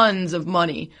tons of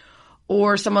money.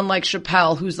 Or someone like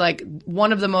Chappelle, who's like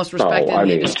one of the most respected in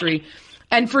the industry.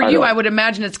 And for you, I would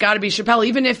imagine it's got to be Chappelle,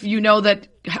 even if you know that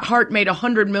Hart made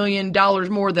 $100 million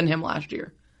more than him last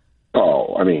year.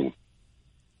 Oh, I mean,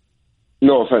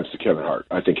 no offense to Kevin Hart.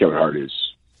 I think Kevin Hart is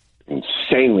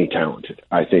insanely talented.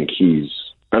 I think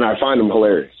and I find him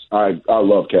hilarious. I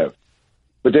love Kev.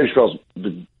 But Dave Chappelle's,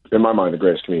 in my mind, the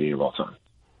greatest comedian of all time.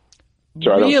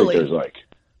 So really? I don't think there's like...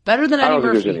 Better than Eddie Murphy. I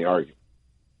don't think there's any argument.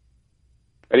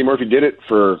 Eddie Murphy did it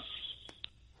for,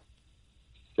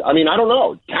 I mean, I don't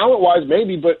know, talent-wise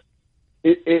maybe, but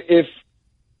if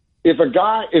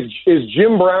is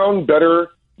Jim Brown better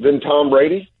than Tom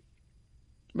Brady?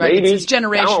 Right, maybe. It's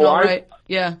generational, right?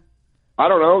 Yeah. I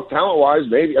don't know, talent-wise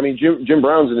maybe. I mean, Jim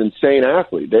Brown's an insane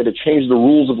athlete. They had to change the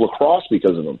rules of lacrosse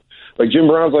because of him. Like, Jim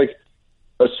Brown's like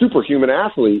a superhuman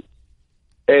athlete.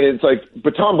 And it's like,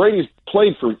 but Tom Brady's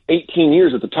played for 18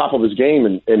 years at the top of his game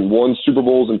and won Super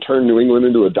Bowls and turned New England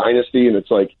into a dynasty. And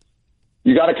it's like,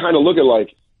 you got to kind of look at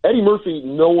like Eddie Murphy.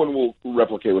 No one will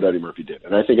replicate what Eddie Murphy did.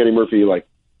 And I think Eddie Murphy, like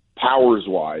powers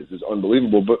wise, is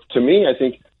unbelievable. But to me, I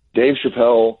think Dave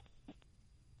Chappelle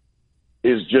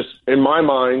is just, in my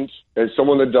mind, as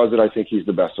someone that does it, I think he's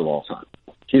the best of all time.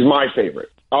 He's my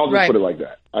favorite. I'll just put it like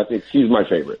that. I think he's my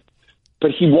favorite.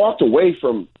 But he walked away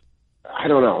from, I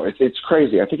don't know. It's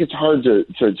crazy. I think it's hard to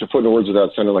put into words without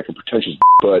sounding like a pretentious.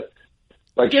 But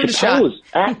like Chappelle was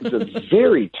at the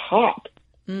very top.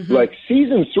 Mm-hmm. Like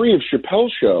season 3 of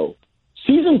Chappelle's show,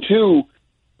 season 2,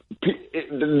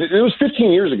 it was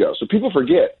 15 years ago. So people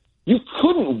forget. You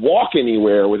couldn't walk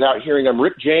anywhere without hearing I'm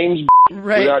Rick James,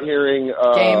 without hearing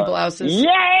game blouses.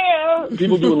 Yeah,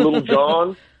 people doing Little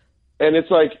John, and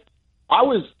it's like I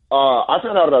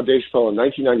found out about Dave Chappelle in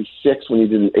 1996 when he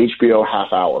did an HBO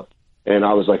half hour. And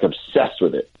I was like obsessed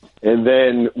with it. And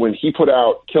then when he put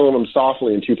out Killing Them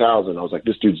Softly in 2000, I was like,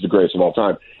 this dude's the greatest of all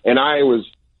time. And I was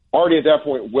already at that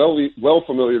point well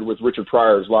familiar with Richard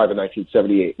Pryor's Live in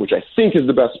 1978, which I think is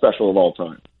the best special of all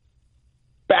time.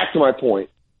 Back to my point,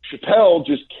 Chappelle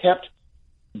just kept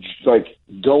like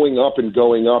going up and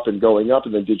going up and going up,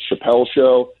 and then did Chappelle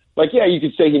Show. Like, yeah, you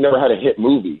could say he never had a hit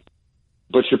movie,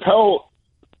 but Chappelle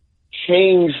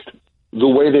changed the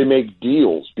way they make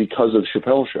deals because of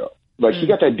Chappelle Show. Like, he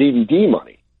got that DVD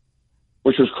money,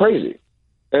 which was crazy,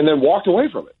 and then walked away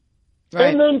from it. Right.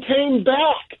 And then came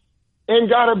back and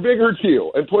got a bigger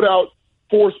deal and put out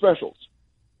 4 specials.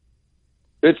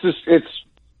 It's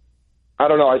I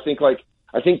don't know. I think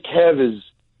Kevin's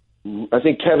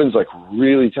like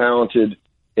really talented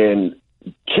and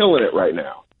killing it right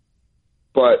now.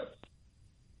 But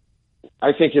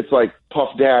I think it's like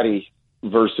Puff Daddy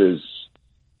versus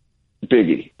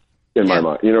Biggie in my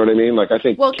mind. You know what I mean? Like, I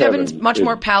think Kevin's much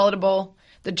more palatable.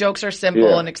 The jokes are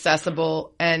simple and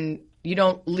accessible, and you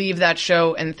don't leave that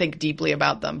show and think deeply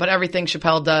about them. But everything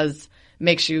Chappelle does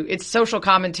makes you, it's social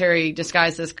commentary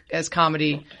disguised as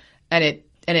comedy, and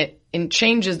it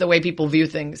changes the way people view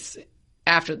things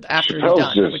after he's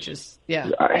done, which is,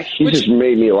 just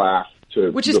made me laugh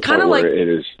to which is kind of like, it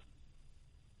is.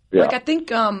 Yeah. Like,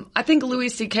 I think Louis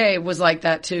C.K. was like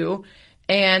that too.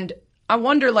 And I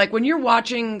wonder, like, when you're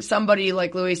watching somebody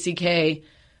like Louis C.K.,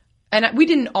 and we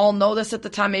didn't all know this at the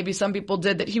time, maybe some people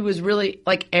did, that he was really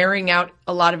like airing out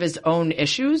a lot of his own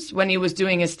issues when he was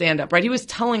doing his stand-up, right? He was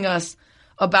telling us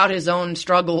about his own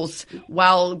struggles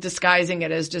while disguising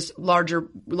it as just larger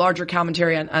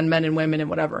commentary on men and women and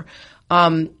whatever.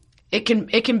 It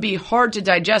can be hard to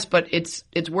digest, but it's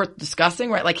worth discussing,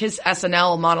 right? Like, his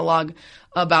SNL monologue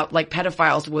about like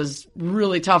pedophiles was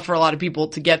really tough for a lot of people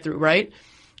to get through, right?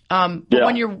 But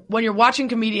when you're watching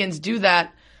comedians do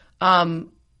that, do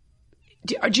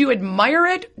you admire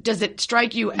it? Does it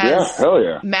strike you as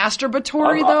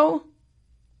masturbatory though?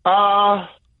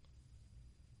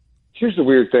 Here's the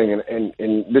weird thing,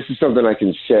 and this is something I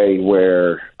can say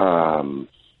where I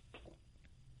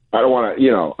don't want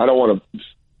to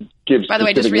give. By the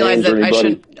way, just realized that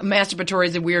masturbatory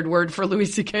is a weird word for Louis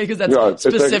C.K. because that's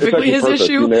specifically his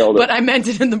issue. But I meant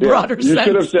it in the broader sense. You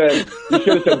should have said,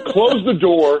 close the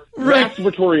door. Right.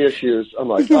 Masturbatory issues. I'm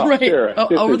like, Sarah,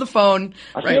 over the phone.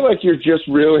 I feel like you're just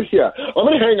really, I'm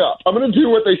going to hang up. I'm going to do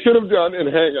what they should have done and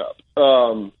hang up.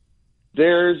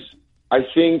 I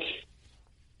think,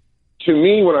 to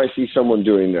me, when I see someone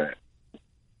doing that,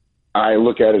 I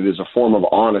look at it as a form of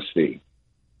honesty.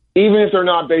 Even if they're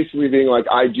not basically being like,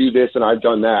 I do this and I've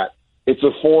done that, it's a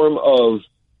form of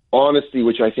honesty,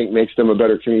 which I think makes them a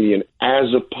better comedian,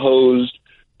 as opposed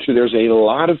to, there's a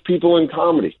lot of people in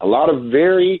comedy, a lot of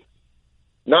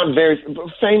not very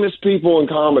famous people in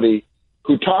comedy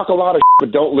who talk a lot of shit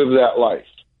but don't live that life.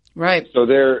 Right. So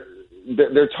they're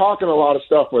talking a lot of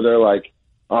stuff where they're like,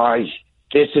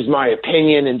 this is my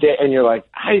opinion, and you're like,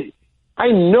 I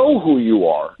know who you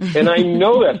are, and I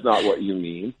know that's not what you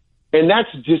mean. And that's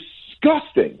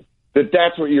disgusting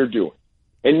that's what you're doing.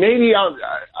 And maybe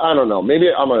I don't know, maybe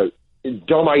I'm a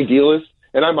dumb idealist,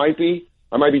 and I might be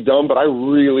dumb, but I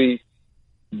really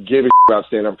give a shit about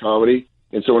stand-up comedy.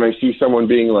 And so when I see someone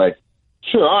being like,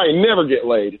 sure, I never get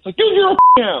laid, it's like, dude, you're a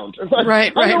hound. Like,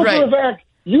 right. For a fact,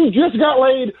 you just got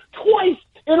laid twice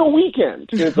in a weekend.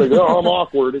 And it's like, I'm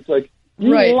awkward. It's like,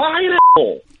 you lying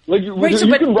asshole. Like, you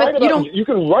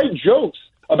can write jokes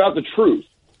about the truth.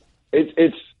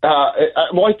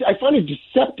 I find it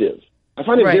deceptive. I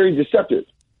find it very deceptive.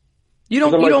 You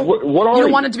don't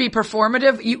want it to be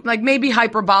performative. You like maybe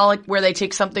hyperbolic, where they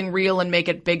take something real and make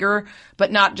it bigger,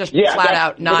 but not just flat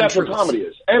out non-truths. That's what comedy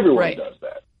is. Everyone does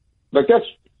that. Like, that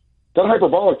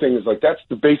hyperbolic thing is like, that's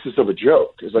the basis of a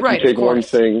joke. It's like, you take one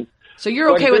thing. So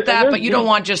you're okay with that, but you don't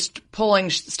want just pulling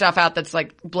stuff out that's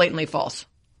like blatantly false.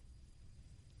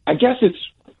 I guess it's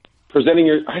presenting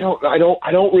your. I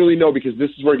don't really know, because this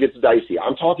is where it gets dicey.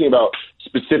 I'm talking about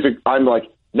specific. I'm like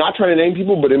not trying to name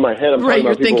people, but in my head, I'm talking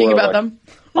about people. You're thinking about them.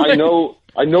 I know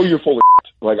you're full of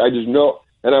shit. Like, I just know,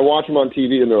 and I watch them on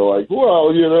TV, and they're like, well,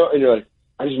 and you're like,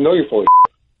 I just know you're full of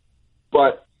shit.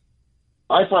 But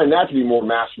I find that to be more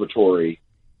masturbatory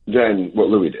than what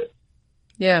Louis did.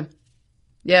 Yeah.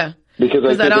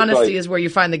 Because that honesty is where you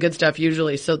find the good stuff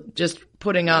usually. So just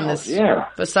putting on this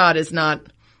facade is not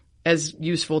as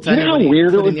useful to anybody. You know how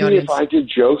weird it would be audience. if I did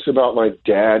jokes about my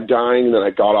dad dying, and then I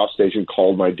got off stage and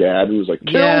called my dad and was like,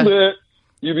 killed it.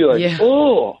 You'd be like,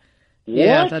 oh, what?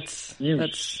 Yeah, that's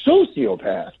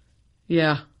sociopath.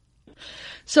 Yeah.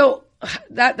 So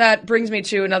that brings me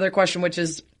to another question, which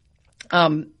is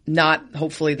not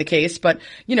hopefully the case, but,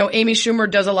 Amy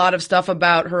Schumer does a lot of stuff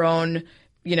about her own,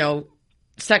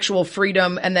 sexual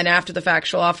freedom. And then after the fact,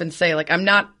 she'll often say, like, I'm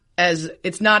not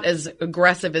it's not as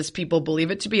aggressive as people believe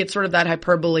it to be. It's sort of that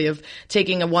hyperbole of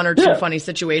taking one or two funny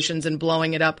situations and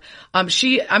blowing it up. I'm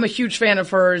a huge fan of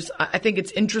hers. I think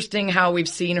it's interesting how we've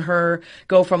seen her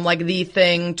go from like the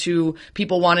thing to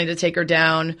people wanting to take her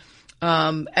down.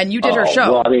 And you did her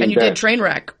show, well, and you did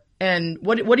Trainwreck. And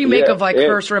what do you make of like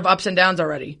her sort of ups and downs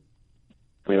already?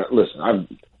 I mean, listen,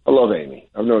 I love Amy.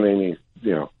 I've known Amy,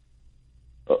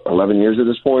 11 years at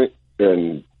this point,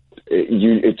 and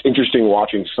it's interesting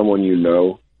watching someone you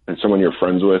know and someone you're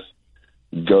friends with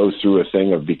go through a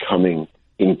thing of becoming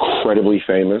incredibly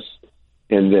famous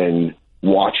and then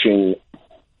watching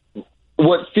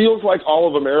what feels like all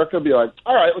of America be like,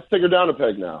 all right, let's take her down a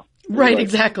peg now. Right, like,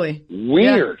 exactly.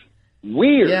 Weird.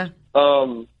 Yeah.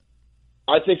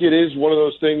 I think it is one of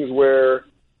those things where,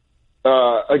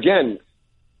 again,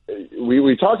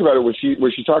 we talked about it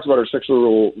when she talks about her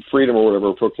sexual freedom or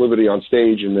whatever, proclivity on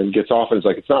stage, and then gets off and it's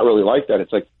like, it's not really like that.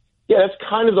 It's like, yeah, that's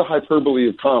kind of the hyperbole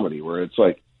of comedy, where it's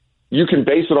like you can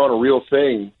base it on a real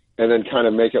thing and then kind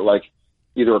of make it like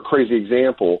either a crazy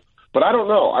example. But I don't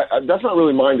know. That's not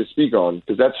really mine to speak on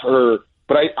because that's her.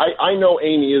 But I know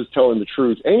Amy is telling the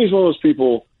truth. Amy's one of those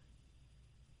people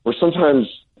where sometimes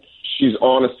she's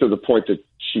honest to the point that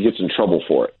she gets in trouble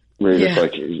for it. Where you're just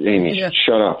like, Amy,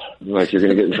 shut up. Like, you're going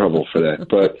to get in trouble for that.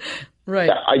 But right.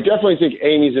 I definitely think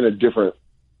Amy's in a different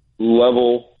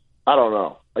level. I don't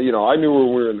know. I knew her when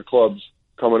we were in the clubs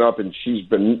coming up, and she's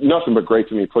been nothing but great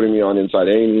to me, putting me on Inside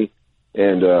Amy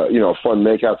and, a fun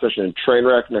makeout session in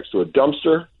Trainwreck next to a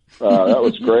dumpster. That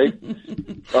was great.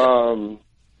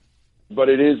 But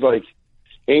it is like,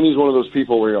 Amy's one of those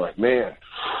people where you're like, man,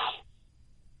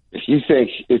 if you think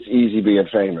it's easy being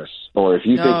famous, or if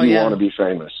you think you want to be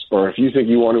famous, or if you think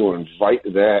you want to invite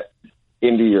that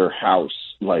into your house,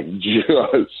 like man,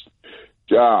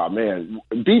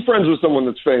 be friends with someone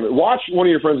that's famous. Watch one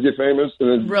of your friends get famous, and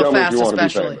then real tell fast, me if you want to be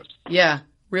especially. famous. Yeah,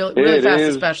 really fast,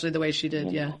 especially the way she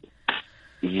did. Yeah.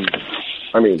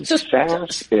 I mean,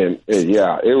 fast, and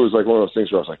it was like one of those things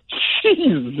where I was like,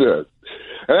 Jesus.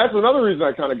 And that's another reason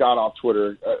I kind of got off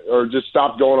Twitter, or just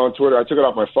stopped going on Twitter. I took it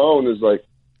off my phone. Is like,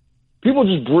 people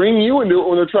just bring you into it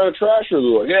when they're trying to trash her.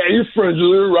 They're like, yeah, you're friends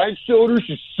with her, right, Soder?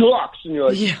 She sucks. And you're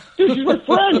like, dude, she's my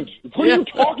friend. What are you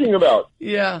talking about?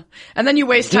 Yeah. And then you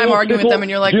waste time arguing with them,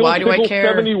 and you're like, why do I care?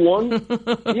 71?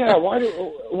 Yeah, why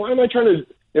am I trying to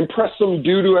impress some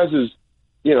dude who has his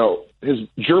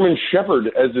German Shepherd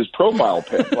as his profile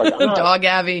pic? Like, Dog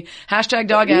Abby. Hashtag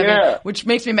Dog Abby, which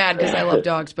makes me mad because I love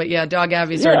dogs. But yeah, Dog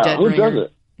Abby's are a dead ringer. Who does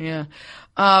it? Yeah.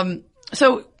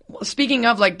 So speaking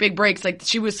of like big breaks, like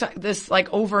she was this like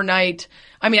overnight.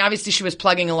 I mean, obviously she was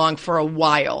plugging along for a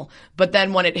while, but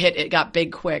then when it hit, it got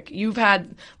big quick. You've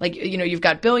had like, you've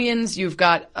got Billions, you've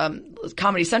got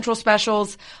Comedy Central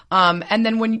specials. And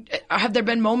then have there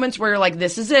been moments where you're like,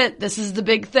 this is it, this is the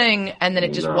big thing, and then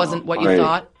it just wasn't what you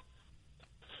thought?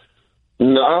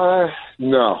 No.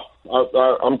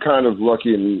 I'm kind of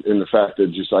lucky in the fact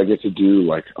that just I get to do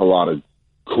like a lot of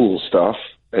cool stuff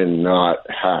and not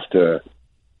have to.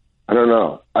 I don't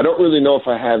know. I don't really know if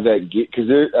I have that gear because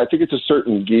I think it's a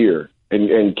certain gear,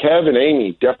 and Kev and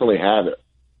Amy definitely have it.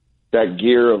 That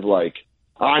gear of like,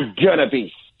 I'm gonna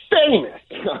be famous.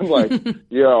 I'm like,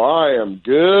 I am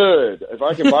good. If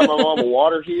I can buy my mom a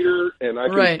water heater and I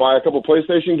can buy a couple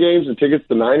PlayStation games and tickets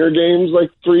to Niner games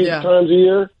like 3 times a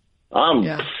year.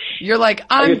 You're like,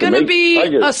 I'm going to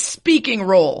be a speaking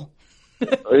role.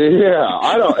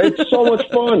 I don't. It's so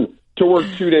much fun to work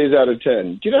 2 days out of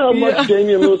 10. Do you know how much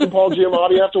Damian Lewis and Paul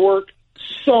Giamatti have to work?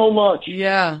 So much.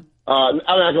 Yeah. I'm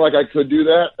acting like I could do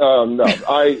that. No,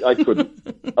 I couldn't.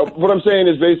 What I'm saying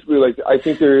is basically like, I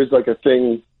think there is like a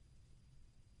thing.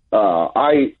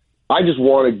 I just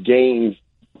want to gain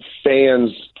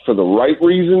fans for the right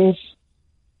reasons,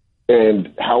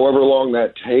 and however long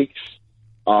that takes.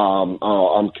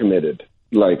 I'm committed.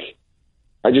 Like,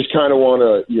 I just kind of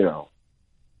want to,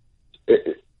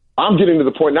 I'm getting to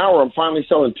the point now where I'm finally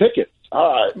selling tickets.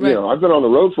 I've been on the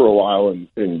road for a while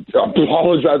and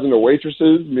apologizing to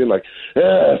waitresses, being like,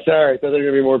 sorry, I thought there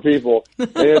were going to be more people. And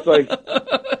it's like,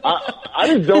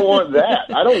 I just don't want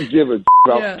that. I don't give a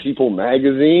about People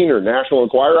Magazine or National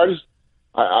Enquirer.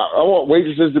 I want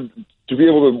waitresses to be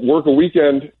able to work a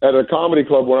weekend at a comedy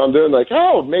club when I'm doing like,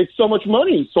 made so much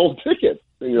money, sold tickets.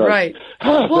 And you're like,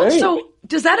 well, thanks. So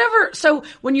does that ever, so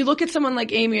when you look at someone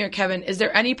like Amy or Kevin, is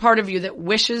there any part of you that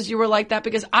wishes you were like that?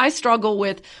 Because I struggle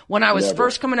with when I was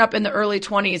first coming up in the early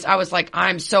 20s, I was like,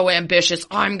 I'm so ambitious.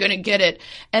 I'm going to get it.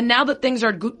 And now that things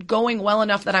are going well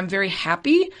enough that I'm very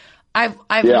happy, I've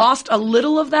lost a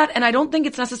little of that. And I don't think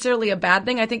it's necessarily a bad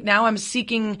thing. I think now I'm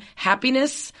seeking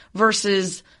happiness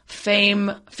versus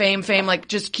fame, like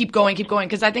just keep going.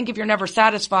 Because I think if you're never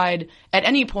satisfied at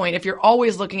any point, if you're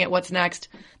always looking at what's next,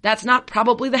 that's not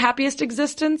probably the happiest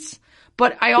existence.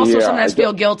 But I also sometimes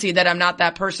feel guilty that I'm not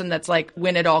that person that's like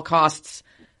win at all costs,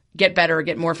 get better,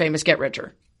 get more famous, get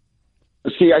richer.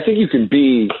 See, I think you can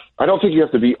be, I don't think you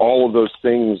have to be all of those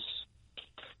things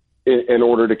in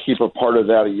order to keep a part of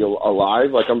that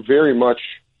alive. Like, I'm very much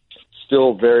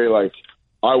still very like,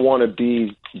 I want to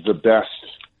be the best.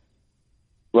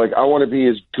 Like, I want to be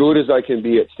as good as I can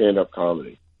be at stand-up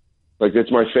comedy. Like, it's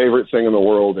my favorite thing in the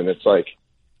world. And it's like,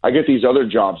 I get these other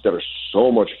jobs that are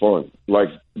so much fun. Like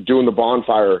doing the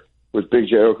bonfire with Big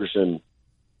J. Okerson.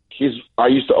 I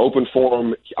used to open for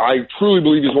him. I truly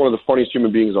believe he's one of the funniest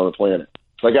human beings on the planet.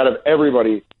 Like, out of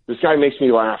everybody, this guy makes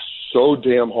me laugh so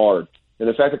damn hard. And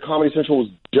the fact that Comedy Central was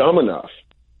dumb enough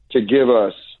to give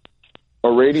us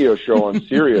a radio show on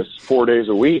Sirius 4 days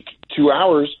a week, 2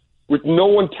 hours, with no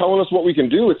one telling us what we can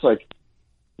do, it's like,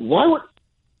 what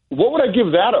would I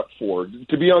give that up for?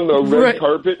 To be on the red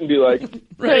carpet and be like,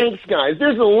 thanks, guys,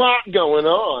 there's a lot going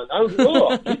on. I was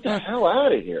like, get the hell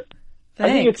out of here. Thanks.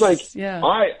 I think it's like,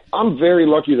 I'm very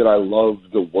lucky that I love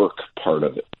the work part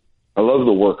of it. I love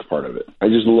the work part of it. I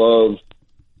just love...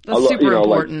 That's super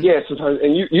important. Like, sometimes,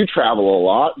 and you travel a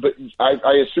lot, but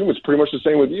I assume it's pretty much the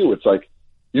same with you. It's like,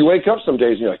 you wake up some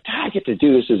days and you're like, I get to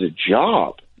do this as a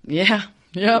job. Yeah.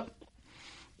 Yep.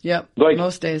 Like,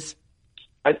 most days.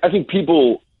 I think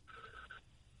people...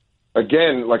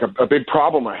 Again, like a big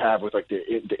problem I have with like the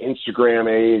Instagram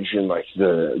age and like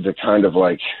the kind of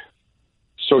like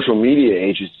social media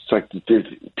age is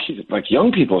it's like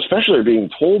young people especially are being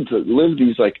told to live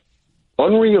these like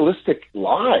unrealistic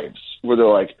lives where they're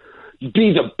like,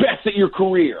 be the best at your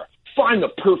career, find the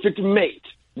perfect mate,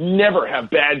 never have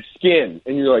bad skin.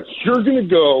 And you're like, you're going to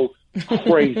go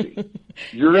crazy.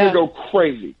 You're going to go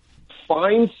crazy.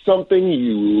 Find something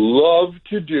you love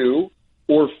to do,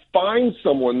 or find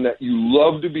someone that you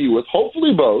love to be with,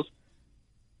 hopefully both,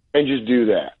 and just do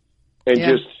that.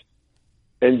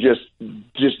 And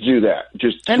just do that.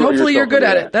 And hopefully you're good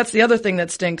at it. That's the other thing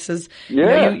that stinks is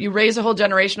you raise a whole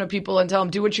generation of people and tell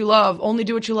them, do what you love, only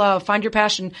do what you love, find your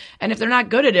passion. And if they're not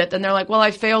good at it, then they're like, well,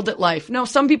 I failed at life. No,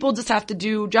 some people just have to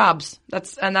do jobs.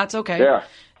 That's okay.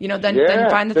 Yeah. Then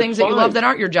find the things that you love that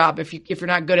aren't your job if you're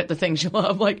not good at the things you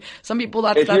love. Like some people,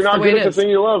 that's the way it is. If you're not good at the thing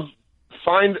you love,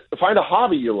 find a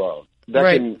hobby you love that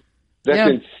can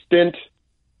stint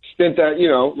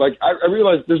that, like I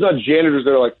realize there's not janitors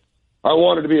that are like, I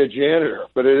wanted to be a janitor,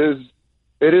 but it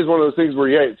is one of those things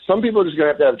where, some people are just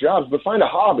going to have jobs, but find a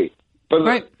hobby. But,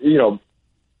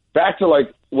 back to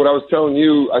like what I was telling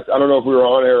you, I don't know if we were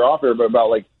on air or off air, but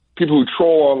about like people who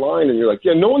troll online and you're like,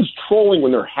 no one's trolling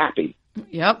when they're happy.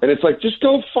 Yep. And it's like, just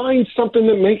go find something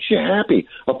that makes you happy.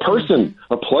 A person,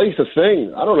 a place, a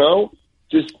thing. I don't know.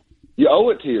 Just, you owe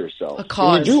it to yourself. A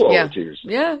cause. And you do owe it to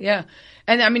yourself. Yeah.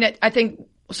 And I mean, I think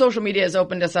social media has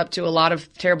opened us up to a lot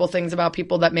of terrible things about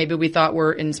people that maybe we thought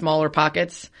were in smaller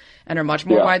pockets and are much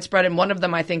more widespread. And one of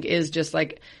them, I think, is just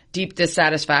like deep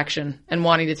dissatisfaction and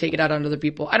wanting to take it out on other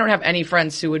people. I don't have any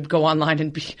friends who would go online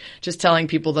and be just telling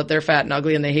people that they're fat and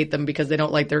ugly and they hate them because they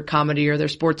don't like their comedy or their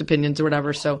sports opinions or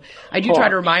whatever. So I do try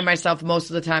to remind myself most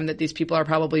of the time that these people are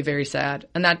probably very sad,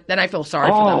 and then I feel sorry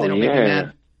for them. They don't make me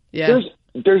mad. Yeah.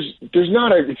 There's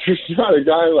not a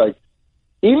guy like,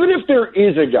 even if there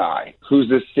is a guy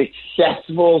who's a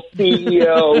successful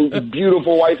CEO,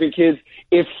 beautiful wife and kids,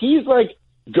 if he's like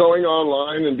going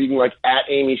online and being like at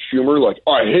Amy Schumer, like,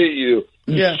 I hate you,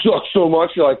 you suck so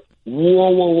much, you're like,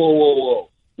 whoa.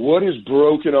 What is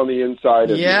broken on the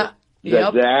inside of you?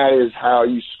 That is how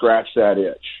you scratch that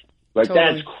itch. Like,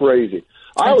 that's crazy.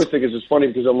 I always think it's just funny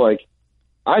because I'm like,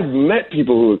 I've met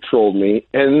people who have trolled me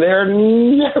and they're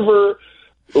never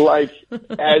like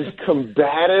as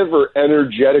combative or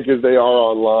energetic as they are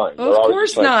online. Of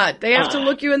course not. They have to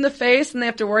look you in the face and they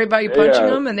have to worry about you punching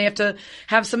them, and they have to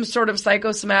have some sort of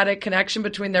psychosomatic connection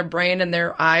between their brain and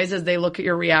their eyes as they look at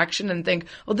your reaction and think,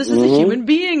 oh, this is a human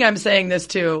being I'm saying this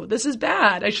to. This is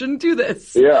bad. I shouldn't do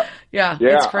this. Yeah.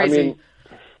 It's crazy.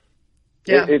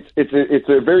 I mean, it's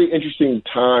a very interesting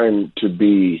time to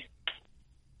be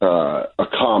a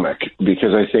comic,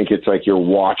 because I think it's like you're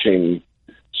watching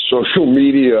social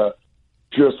media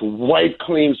just wipe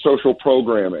clean social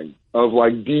programming of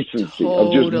like decency,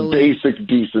 of just basic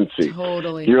decency.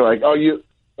 Totally. You're like, you're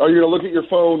going to look at your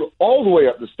phone all the way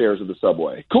up the stairs of the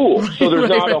subway. Cool. So there's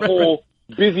not a whole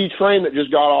busy train that just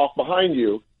got off behind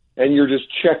you, and you're just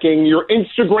checking your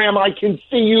Instagram. I can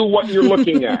see you, what you're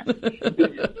looking at.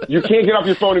 You can't get off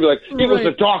your phone and be like, it was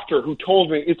the doctor who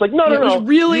told me. It's like, no. It was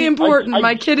really important.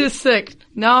 My kid is sick.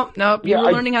 No. You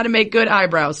were learning how to make good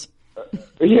eyebrows.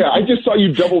 Yeah, I just saw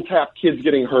you double tap kids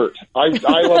getting hurt. I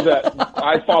love that.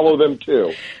 I follow them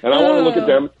too, and I want to look at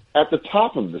them at the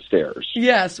top of the stairs.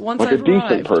 Yes, once like I've a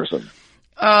decent arrived. person.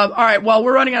 All right, well,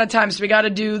 we're running out of time, so we got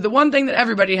to do the one thing that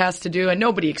everybody has to do, and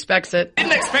nobody expects it.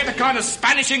 Didn't expect a kind of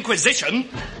Spanish Inquisition.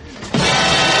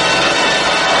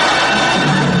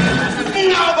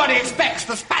 Nobody expects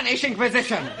the Spanish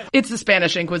Inquisition. It's the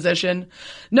Spanish Inquisition.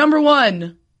 Number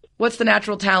 1, what's the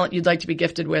natural talent you'd like to be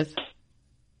gifted with?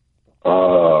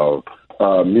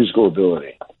 Musical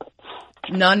ability.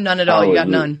 None at all. You got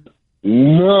none.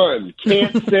 None.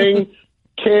 Can't sing.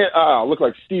 Can't look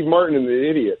like Steve Martin in The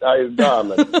Idiot.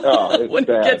 It's When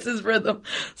bad. he gets his rhythm.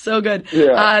 So good.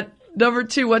 Yeah. Number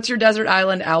 2, what's your desert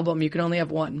island album? You can only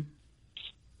have one.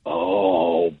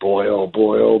 Oh boy, oh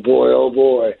boy, oh boy, oh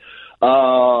boy.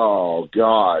 Oh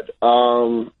God.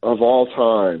 Of all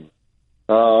time.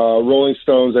 Rolling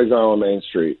Stones, Exile on Main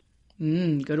Street.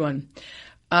 Good one.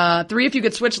 3, if you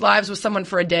could switch lives with someone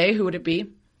for a day, who would it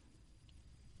be?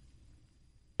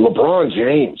 LeBron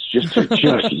James, just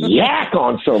yak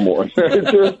on someone.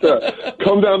 Just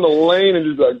come down the lane and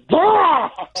just like, bah!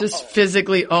 Just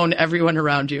physically own everyone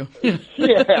around you.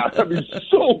 Yeah, that'd be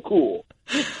so cool.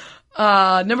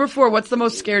 Number 4, what's the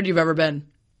most scared you've ever been?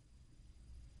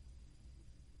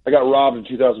 I got robbed in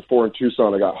 2004 in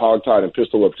Tucson. I got hogtied and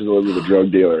pistol whipped because I lived with a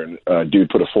drug dealer, and dude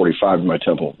put a 45 in my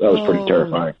temple. That was pretty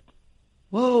terrifying.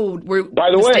 Whoa. By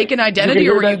the way, mistaken identity,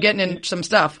 or were you that? getting in some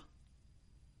stuff?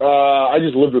 I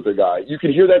just lived with the guy. You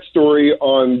can hear that story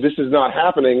on This Is Not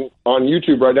Happening on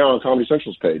YouTube right now on Comedy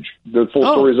Central's page. The full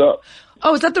story's up.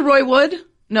 Oh, is that the Roy Wood?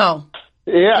 No.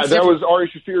 Yeah, that was Ari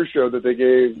Shaffir's show that they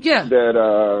gave. Yeah.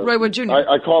 That Roy Wood Jr.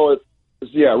 I call it.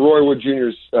 Yeah, Roy Wood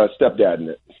Jr.'s stepdad in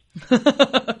it.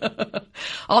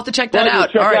 I'll have to check that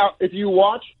out. Check All right. out if you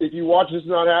watch This Is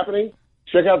Not Happening.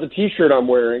 Check out the T-shirt I'm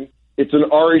wearing. It's an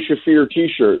Ari Shaffir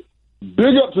T-shirt.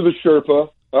 Big up to the Sherpa.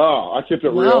 Oh, I kept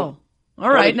it real. All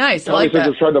right, nice. I like that.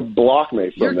 They've tried to block me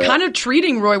from You're that. kind of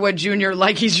treating Roy Wood Jr.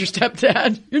 like he's your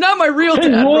stepdad. You're not my real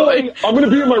dad, Roy. I'm going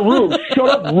to be in my room. Shut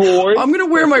up, Roy. I'm going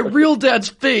to wear my real dad's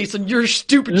face on your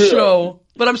stupid show,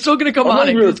 but I'm still going to come on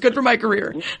it because it's good for my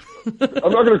career.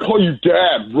 I'm not going to call you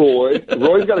Dad, Roy.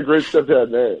 Roy's got a great stepdad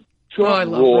name. Shut up, I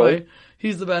love Roy.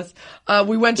 He's the best.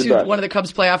 We went to one of the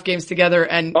Cubs playoff games together,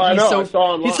 and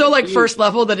he's so like first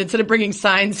level that instead of bringing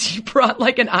signs, he brought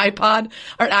like an iPod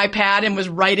or an iPad and was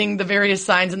writing the various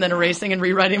signs and then erasing and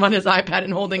rewriting them on his iPad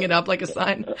and holding it up like a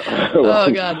sign.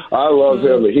 Oh God, I love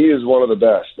him. He is one of the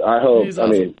best. I hope. He's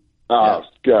awesome.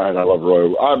 God, I love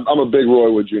Roy. I'm a big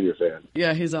Roy Wood Jr. fan.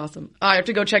 Yeah, he's awesome. I have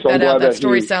to go check that out. That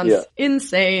story sounds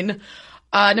insane.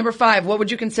 Number 5, what would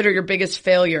you consider your biggest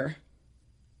failure?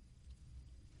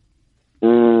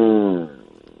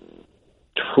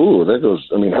 Ooh, that goes.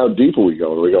 I mean, how deep are we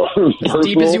going? Are we going as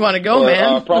deep as you want to go,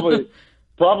 man? Probably.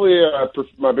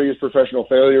 My biggest professional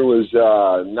failure was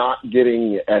not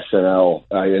getting SNL.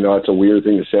 You know, it's a weird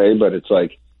thing to say, but it's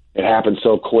like it happened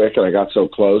so quick, and I got so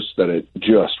close that it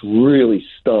just really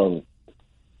stung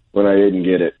when I didn't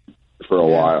get it for a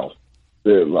while.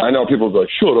 I know people be like,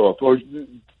 "Shut up, oh,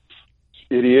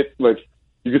 idiot!" Like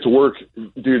you get to work,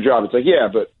 do your job. It's like, yeah,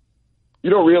 but you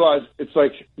don't realize it's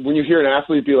like when you hear an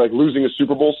athlete be like, losing a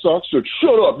Super Bowl sucks. So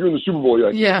shut up, you're in the Super Bowl.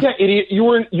 You're like, yeah, idiot, you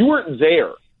weren't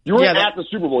there. You weren't at the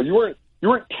Super Bowl. You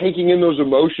weren't taking in those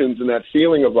emotions and that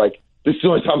feeling of like, this is the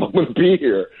only time I'm going to be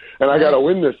here and I got to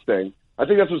win this thing. I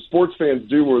think that's what sports fans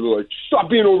do, where they're like, stop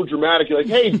being over dramatic. You're like,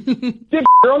 hey,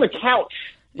 you're on the couch.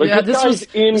 Like, this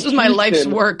was my life's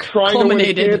work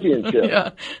culminated.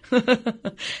 Yeah.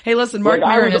 Hey, listen, Mark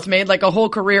Maron has made like a whole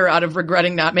career out of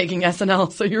regretting not making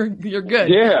SNL, so you're good.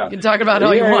 Yeah, you can talk about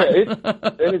all you want.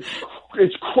 And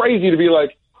it's crazy to be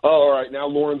like, oh, all right, now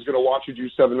Lauren's going to watch you do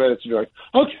 7 minutes, and you're like,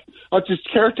 okay, I'll just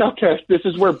okay. This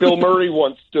is where Bill Murray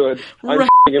once stood. I'm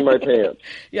in my pants.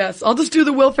 Yes, I'll just do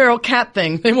the Will Ferrell cat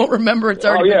thing. They won't remember it's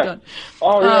already been done.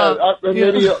 Oh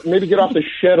yeah, maybe Get Off the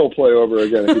Shed will play over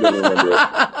again if you don't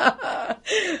remember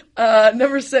it.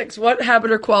 Number 6, what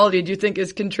habit or quality do you think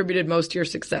has contributed most to your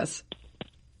success?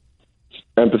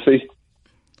 Empathy.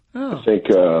 Oh, I think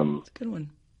that's a good one.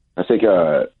 I think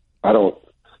I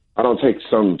don't take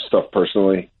some stuff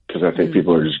personally because I think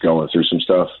people are just going through some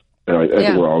stuff. And I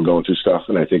think we're all going through stuff.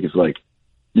 And I think it's like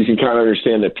you can kind of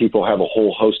understand that people have a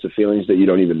whole host of feelings that you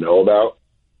don't even know about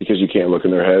because you can't look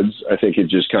in their heads. I think it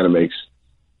just kind of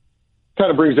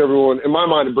brings everyone, in my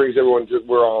mind,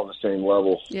 we're all on the same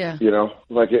level. Yeah. You know,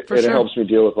 like it helps me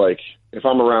deal with, like, if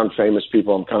I'm around famous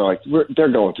people, I'm kind of like,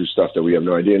 they're going through stuff that we have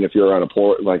no idea. And if you're around a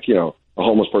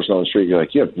homeless person on the street, you're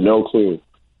like, you have no clue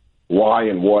why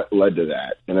and what led to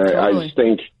that. And I just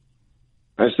think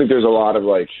there's a lot of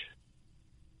like,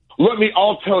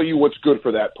 I'll tell you what's good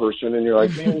for that person. And you're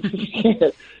like, man,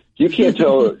 you can't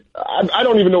tell. I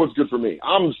don't even know what's good for me.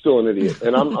 I'm still an idiot,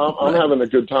 and I'm having a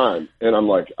good time. And I'm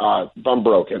like, I'm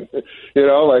broken. You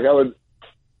know, like I would,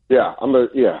 I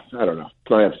don't know. It's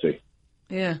my empathy.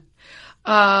 Yeah.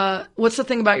 What's the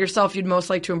thing about yourself you'd most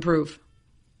like to improve?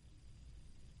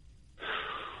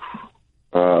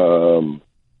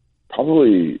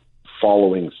 Probably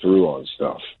following through on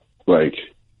stuff. Like,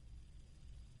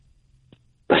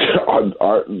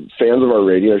 our fans of our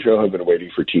radio show have been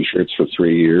waiting for T-shirts for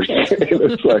 3 years.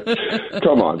 It's like,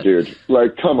 come on, dude.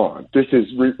 Like, come on. This is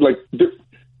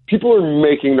people are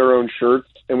making their own shirts,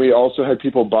 and we also had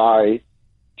people buy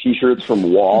T-shirts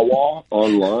from Wawa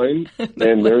online,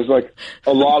 and there's like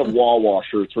a lot of Wawa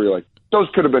shirts where you're like, those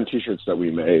could have been T-shirts that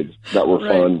we made that were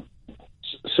fun.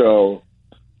 So,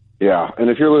 yeah. And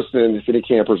if you're listening, if any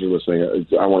campers are listening,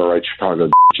 I want to write Chicago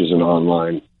Bitches and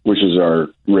Online, which is our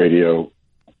radio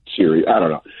series. I don't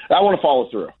know. I want to follow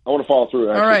through.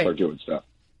 And actually start doing stuff.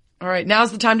 All right.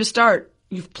 Now's the time to start.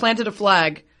 You've planted a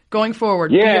flag. Going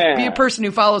forward, be a person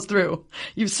who follows through.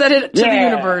 You've said it to the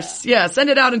universe. Yeah, send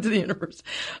it out into the universe.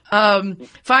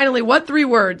 Finally, what 3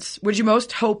 words would you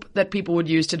most hope that people would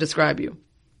use to describe you?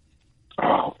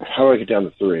 Oh, how do I get down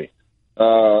to 3?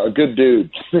 A good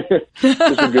dude.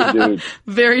 Just a good dude.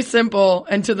 Very simple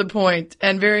and to the point,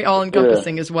 and very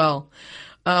all-encompassing as well.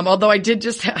 Although I did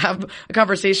just have a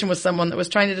conversation with someone that was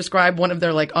trying to describe one of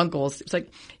their like uncles. It's like,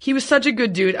 he was such a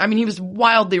good dude. I mean, he was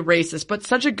wildly racist, but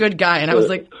such a good guy. And I was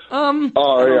like,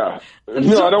 oh yeah.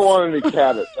 No, I don't want any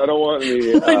caveats. I don't want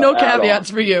any, no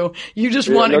caveats for you. You just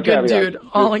want a good dude,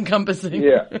 all encompassing.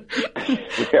 Yeah.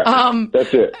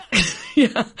 That's it.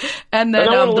 Yeah. And then,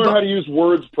 I want to learn how to use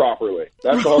words properly.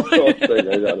 That's all I'm saying.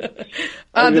 I got it.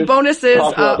 The bonus is,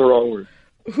 the wrong word.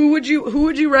 Who would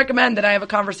you recommend that I have a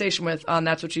conversation with on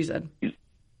That's What She Said?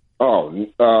 Oh,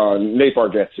 Nate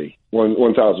Bargatze,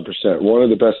 1,000%. One of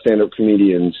the best stand-up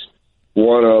comedians,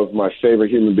 one of my favorite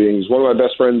human beings, one of my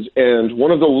best friends, and one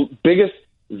of the biggest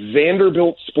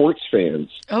Vanderbilt sports fans.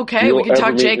 Okay, we can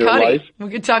talk Jay Cutler.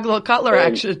 We can talk a little Cutler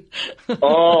action.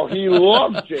 Oh, he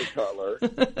loves Jay Cutler.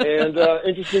 And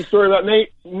interesting story about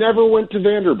Nate, never went to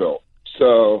Vanderbilt.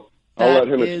 So I'll let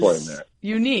him explain that.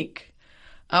 Unique.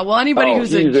 Well, anybody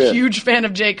who's a huge fan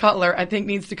of Jay Cutler, I think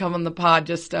needs to come on the pod.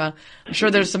 Just, I'm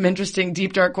sure there's some interesting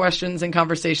deep, dark questions and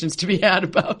conversations to be had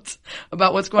about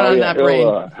what's going on in that brain.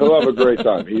 He'll have a great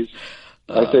time.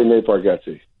 I say Nate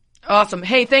Bargatze. Awesome.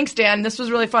 Hey, thanks, Dan. This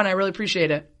was really fun. I really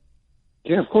appreciate it.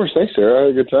 Yeah, of course. Thanks, Sarah. I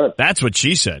had a good time. That's What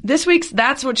She Said. This week's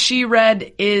That's What She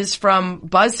Read is from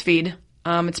BuzzFeed.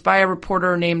 It's by a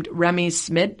reporter named Remy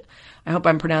Smid. I hope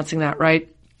I'm pronouncing that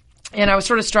right. And I was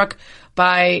sort of struck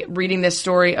by reading this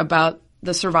story about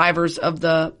the survivors of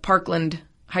the Parkland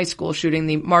High School shooting,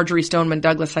 the Marjorie Stoneman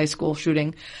Douglas High School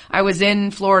shooting. I was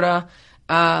in Florida,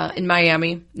 in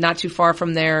Miami, not too far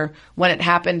from there when it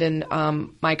happened, and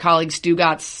my colleague Stu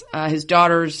Gotts, his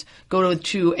daughters go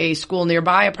to a school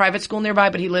nearby, a private school nearby,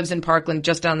 but he lives in Parkland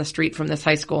just down the street from this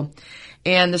high school.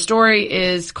 And the story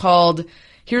is called,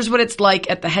 Here's What It's Like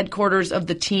at the Headquarters of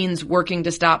the Teens Working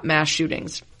to Stop Mass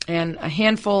Shootings. And a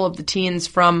handful of the teens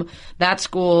from that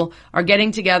school are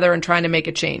getting together and trying to make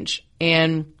a change.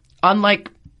 And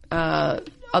unlike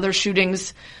other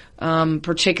shootings,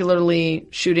 particularly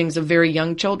shootings of very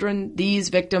young children, these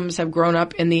victims have grown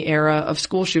up in the era of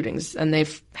school shootings, and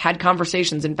they've had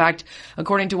conversations. In fact,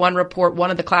 according to one report,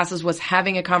 one of the classes was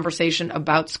having a conversation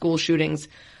about school shootings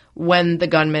when the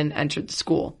gunman entered the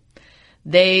school.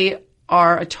 They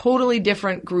are a totally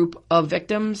different group of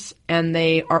victims, and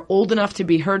they are old enough to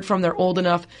be heard from. They're old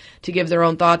enough to give their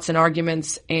own thoughts and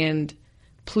arguments and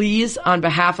pleas on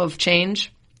behalf of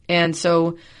change. And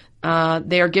so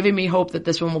they are giving me hope that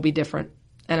this one will be different.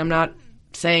 And I'm not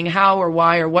saying how or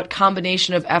why or what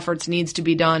combination of efforts needs to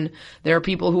be done. There are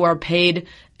people who are paid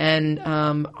and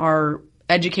are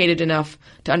educated enough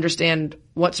to understand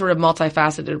what sort of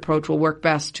multifaceted approach will work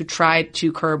best to try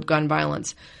to curb gun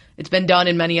violence. It's been done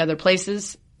in many other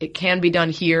places. It can be done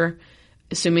here,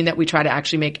 assuming that we try to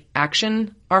actually make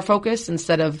action our focus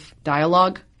instead of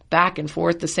dialogue, back and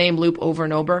forth, the same loop over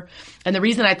and over. And the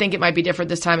reason I think it might be different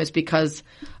this time is because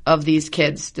of these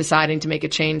kids deciding to make a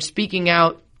change, speaking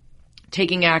out,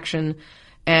 taking action,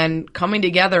 and coming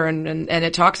together. And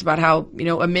it talks about how,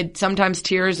 amid sometimes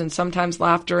tears and sometimes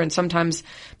laughter and sometimes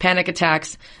panic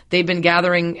attacks, they've been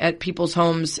gathering at people's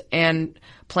homes and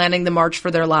planning the March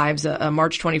for Their Lives, a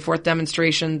March 24th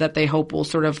demonstration that they hope will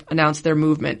sort of announce their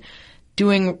movement,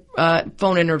 doing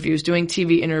phone interviews, doing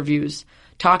TV interviews,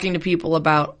 talking to people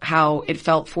about how it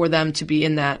felt for them to be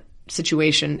in that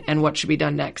situation and what should be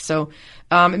done next. So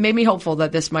it made me hopeful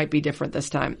that this might be different this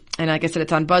time. And like I said,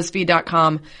 it's on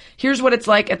BuzzFeed.com. Here's what it's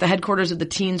like at the headquarters of the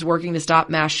Teens Working to Stop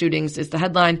Mass Shootings is the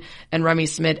headline, and Remy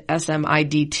Smith,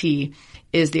 SMIDT,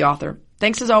 is the author.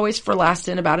 Thanks as always for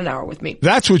lasting about an hour with me.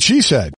 That's what she said.